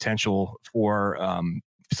lot of potential for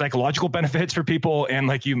psychological benefits for people, and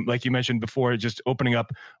like you mentioned before, just opening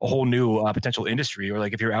up a whole new potential industry. Or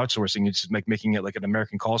like if you're outsourcing, it's just like making it like an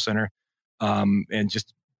American call center, and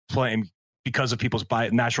just playing because of people's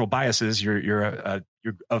natural biases. You're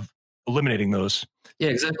eliminating those. Yeah,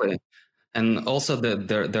 exactly. And also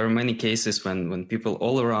there are many cases when people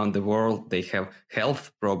all around the world, they have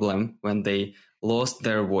health problem when they lost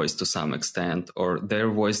their voice to some extent, or their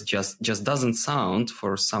voice just doesn't sound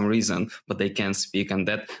for some reason, but they can speak, and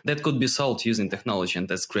that could be solved using technology, and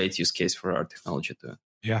that's great use case for our technology too.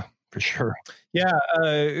 Yeah, for sure. Yeah,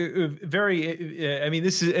 very. I mean,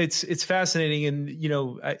 it's fascinating, and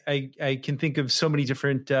I can think of so many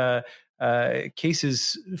different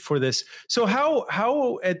cases for this. So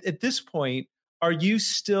how at this point are you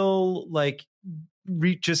still like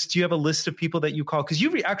do you have a list of people that you call? Because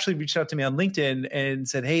you actually reached out to me on LinkedIn and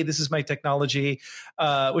said, hey, this is my technology,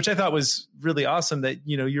 which I thought was really awesome that,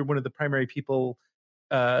 you're one of the primary people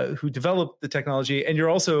who developed the technology, and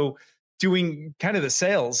you're also doing kind of the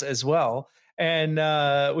sales as well. And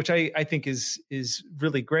which I think is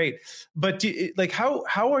really great. But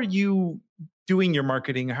how are you doing your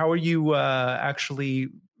marketing? How are you actually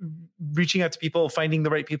reaching out to people, finding the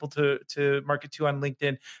right people to market to on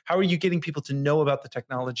LinkedIn? How are you getting people to know about the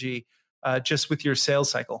technology just with your sales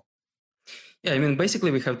cycle? Yeah, I mean, basically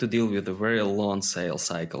we have to deal with a very long sales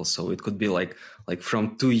cycle. So it could be like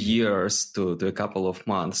from 2 years to a couple of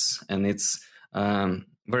months. And it's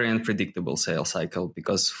very unpredictable sales cycle,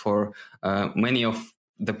 because for many of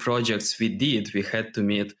the projects we did, we had to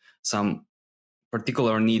meet some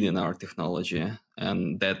particular need in our technology,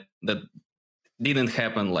 and that didn't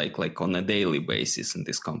happen like on a daily basis in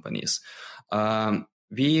these companies.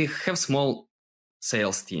 We have small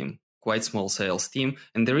sales team, quite small sales team,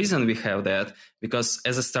 and the reason we have that, because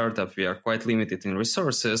as a startup we are quite limited in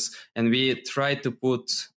resources, and we try to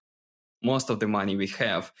put most of the money we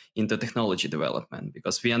have into technology development,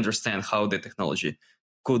 because we understand how the technology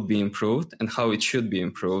could be improved and how it should be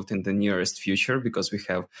improved in the nearest future, because we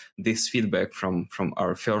have this feedback from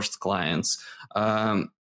our first clients.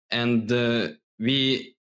 We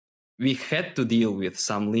had to deal with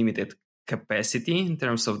some limited capacity in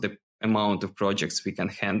terms of the amount of projects we can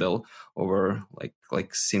handle over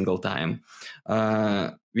like single time.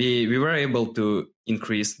 We were able to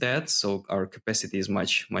increase that, so our capacity is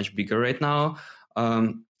much bigger right now.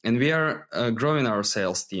 And we are growing our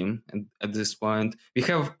sales team. And at this point, we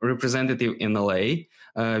have a representative in LA.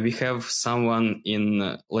 We have someone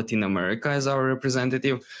in Latin America as our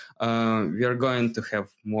representative. We are going to have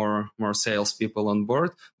more salespeople on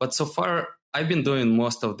board. But so far, I've been doing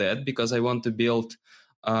most of that because I want to build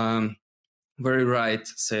very right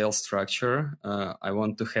sales structure. I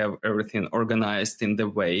want to have everything organized in the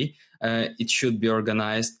way it should be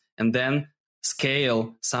organized, and then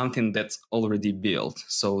scale something that's already built.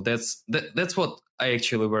 So that's what I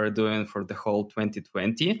actually were doing for the whole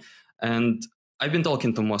 2020. And I've been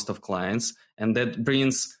talking to most of clients, and that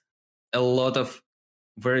brings a lot of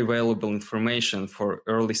very valuable information for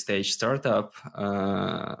early stage startup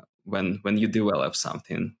when you develop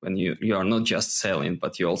something, when you are not just selling,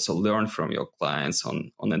 but you also learn from your clients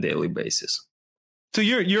on a daily basis. So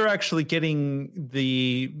you're actually getting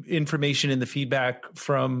the information and the feedback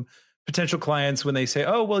from potential clients when they say,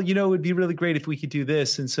 oh, well, it would be really great if we could do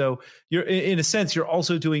this. And so you're, in a sense, you're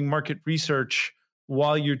also doing market research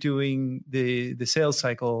while you're doing the sales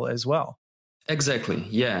cycle as well. Exactly.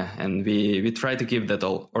 Yeah. And we try to keep that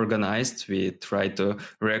all organized. We try to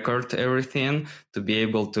record everything to be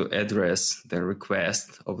able to address the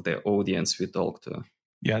request of the audience we talk to.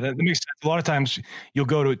 Yeah, that makes sense. A lot of times you'll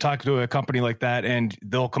go to talk to a company like that and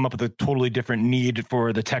they'll come up with a totally different need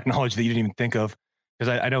for the technology that you didn't even think of.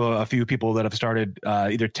 Because I know a few people that have started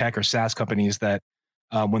either tech or SaaS companies that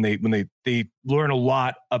when they learn a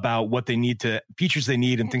lot about what they need features they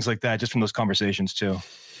need and things like that, just from those conversations too.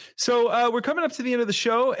 So we're coming up to the end of the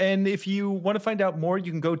show. And if you want to find out more,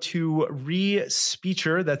 you can go to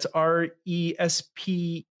Respeecher. That's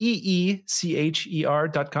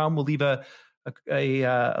RESPEECHER.com. We'll leave a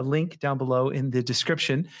link down below in the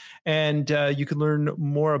description. And you can learn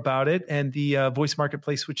more about it and the voice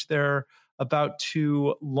marketplace, which they're about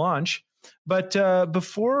to launch. But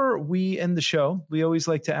before we end the show, we always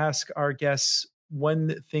like to ask our guests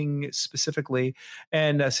one thing specifically.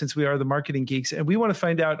 And since we are the marketing geeks, and we want to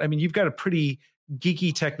find out, I mean, you've got a pretty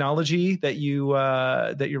geeky technology that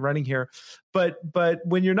you're running here, but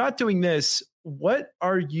when you're not doing this, what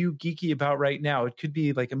are you geeky about right now? It could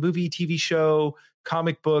be like a movie, TV show,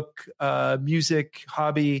 comic book, music,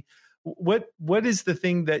 hobby. What is the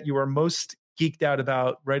thing that you are most geeked out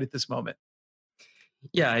about right at this moment?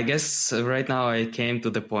 Yeah, I guess right now I came to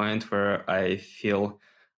the point where I feel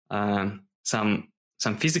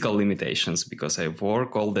some physical limitations because I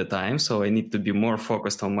work all the time, so I need to be more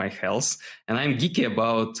focused on my health. And I'm geeky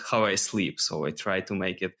about how I sleep, so I try to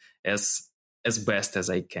make it as best as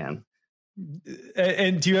I can.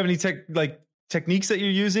 And do you have any techniques that you're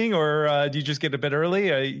using, or do you just get to bed early?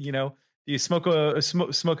 Do you smoke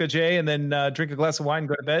a J and then drink a glass of wine and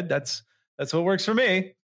go to bed? That's what works for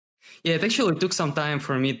me. Yeah, it actually took some time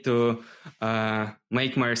for me to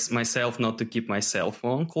make myself not to keep my cell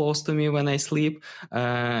phone close to me when I sleep.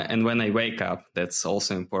 And when I wake up, that's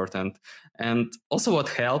also important. And also what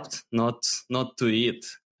helped, not to eat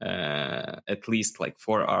at least like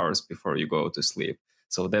 4 hours before you go to sleep.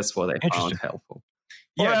 So that's what I found helpful.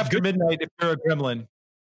 Or after midnight if you're a gremlin.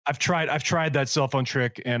 I've tried that cell phone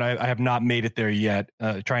trick, and I have not made it there yet.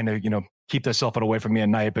 Trying to keep that cell phone away from me at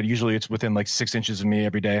night, but usually it's within like 6 inches of me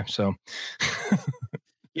every day. So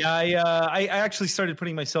yeah, I actually started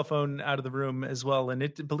putting my cell phone out of the room as well,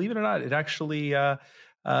 and believe it or not, it actually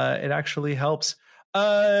helps.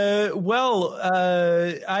 I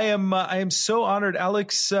am so honored,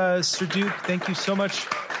 Alex Serduch. Thank you so much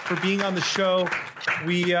for being on the show.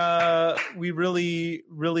 We really,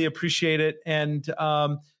 really appreciate it, and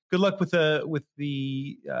good luck with the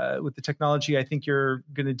technology. I think you're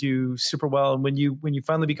going to do super well. And when you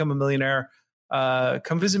finally become a millionaire,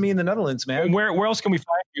 come visit me in the Netherlands, man. Where else can we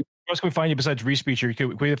find you? Where else can we find you besides Respeecher?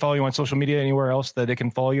 Can we follow you on social media? Anywhere else that they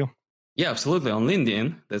can follow you? Yeah, absolutely. On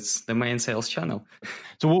LinkedIn, that's the main sales channel.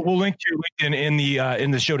 So we'll link to your LinkedIn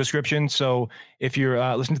in the show description. So if you're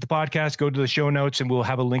listening to the podcast, go to the show notes, and we'll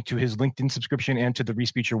have a link to his LinkedIn subscription and to the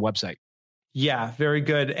Respeecher website. Yeah, very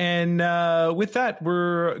good. And with that,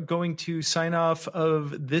 we're going to sign off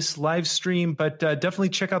of this live stream, but definitely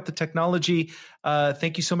check out the technology.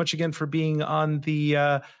 Thank you so much again for being on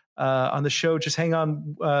the show. Just hang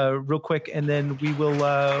on real quick, and then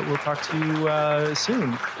we'll talk to you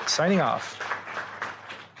soon. Signing off.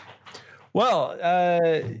 Well,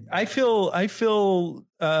 I feel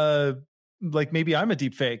like maybe I'm a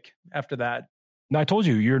deep fake after that. No, I told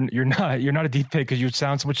you you're not a deep fake because you'd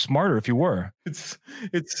sound so much smarter if you were. It's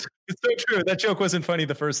so true. That joke wasn't funny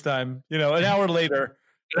the first time. An hour later.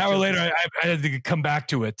 I had to come back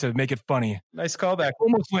to it to make it funny. Nice callback.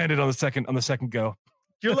 Almost landed on the second go.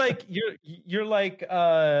 You're like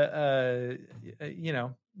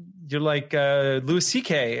Louis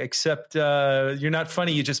C.K., except you're not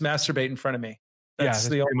funny. You just masturbate in front of me. That's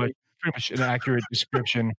pretty much an accurate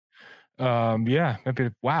description. Wow,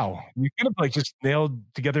 you could have just nailed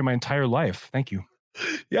together my entire life. Thank you.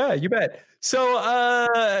 Yeah, you bet. So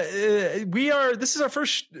this is our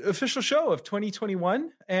first official show of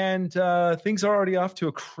 2021, and things are already off to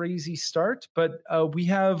a crazy start, but we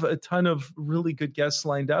have a ton of really good guests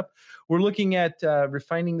lined up. We're looking at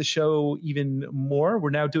refining the show even more. We're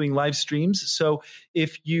now doing live streams. So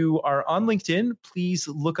if you are on LinkedIn, please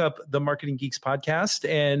look up the Marketing Geeks podcast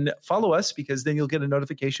and follow us, because then you'll get a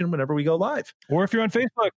notification whenever we go live. Or if you're on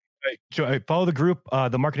Facebook, follow the group,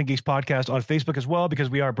 the Marketing Geeks podcast on Facebook as well, because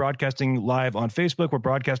we are broadcasting live on Facebook. We're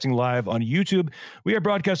broadcasting live on YouTube. We are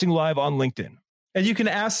broadcasting live on LinkedIn. And you can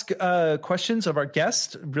ask questions of our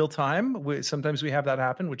guest real time. Sometimes we have that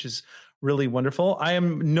happen, which is really wonderful. I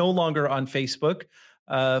am no longer on Facebook.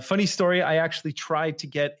 Funny story. I actually tried to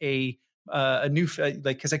get a new,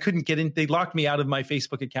 because I couldn't get in. They locked me out of my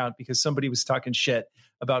Facebook account because somebody was talking shit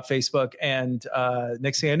about Facebook. And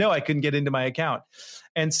next thing I know, I couldn't get into my account.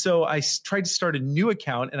 And so I tried to start a new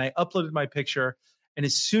account, and I uploaded my picture. And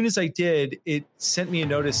as soon as I did, it sent me a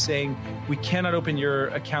notice saying, we cannot open your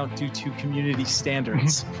account due to community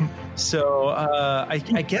standards. So I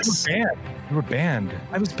guess you were banned.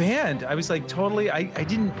 I was banned. I was like, totally. I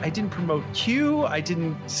didn't promote Q. I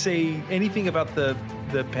didn't say anything about the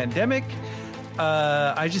pandemic.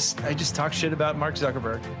 I just talk shit about Mark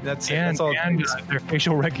Zuckerberg. That's all. And their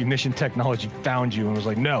facial recognition technology found you and was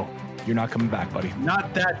like, no, you're not coming back, buddy.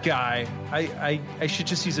 Not that guy. I should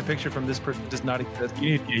just use a picture from this person. Does not exist.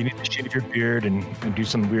 You need to shave your beard and do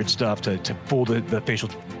some weird stuff to fool the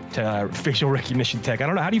facial recognition tech. I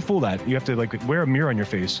don't know. How do you fool that? You have to wear a mirror on your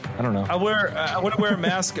face. I don't know. I want to wear a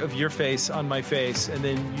mask of your face on my face, and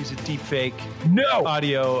then use a deep fake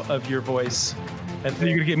audio of your voice. And then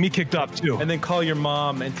you're going to get me kicked off too. And then call your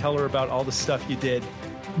mom and tell her about all the stuff you did.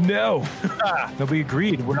 No. No, we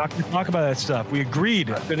agreed. We're not going to talk about that stuff. We agreed.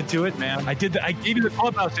 I'm going to do it, man. I did. I gave you the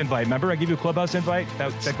Clubhouse invite. Remember? I gave you a Clubhouse invite.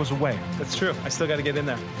 That goes away. That's true. I still got to get in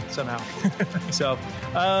there somehow. So,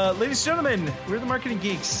 ladies and gentlemen, we're the Marketing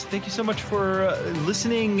Geeks. Thank you so much for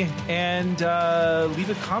listening, and leave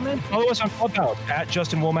a comment. Follow us on Clubhouse at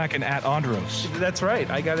Justin Womack and at Andros. That's right.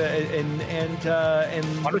 I got to and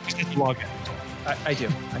Andros gets to log in. I do.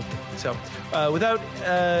 So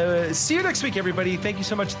see you next week, everybody. Thank you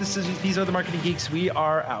so much. These are the Marketing Geeks. We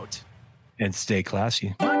are out. And stay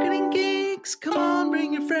classy. Marketing Geeks, come on,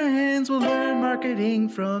 bring your friends. We'll learn marketing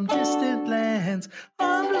from distant lands.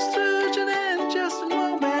 Andre Sturgeon and Justin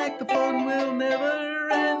Womack. The fun will never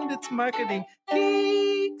end. It's Marketing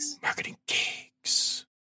Geeks. Marketing Geeks.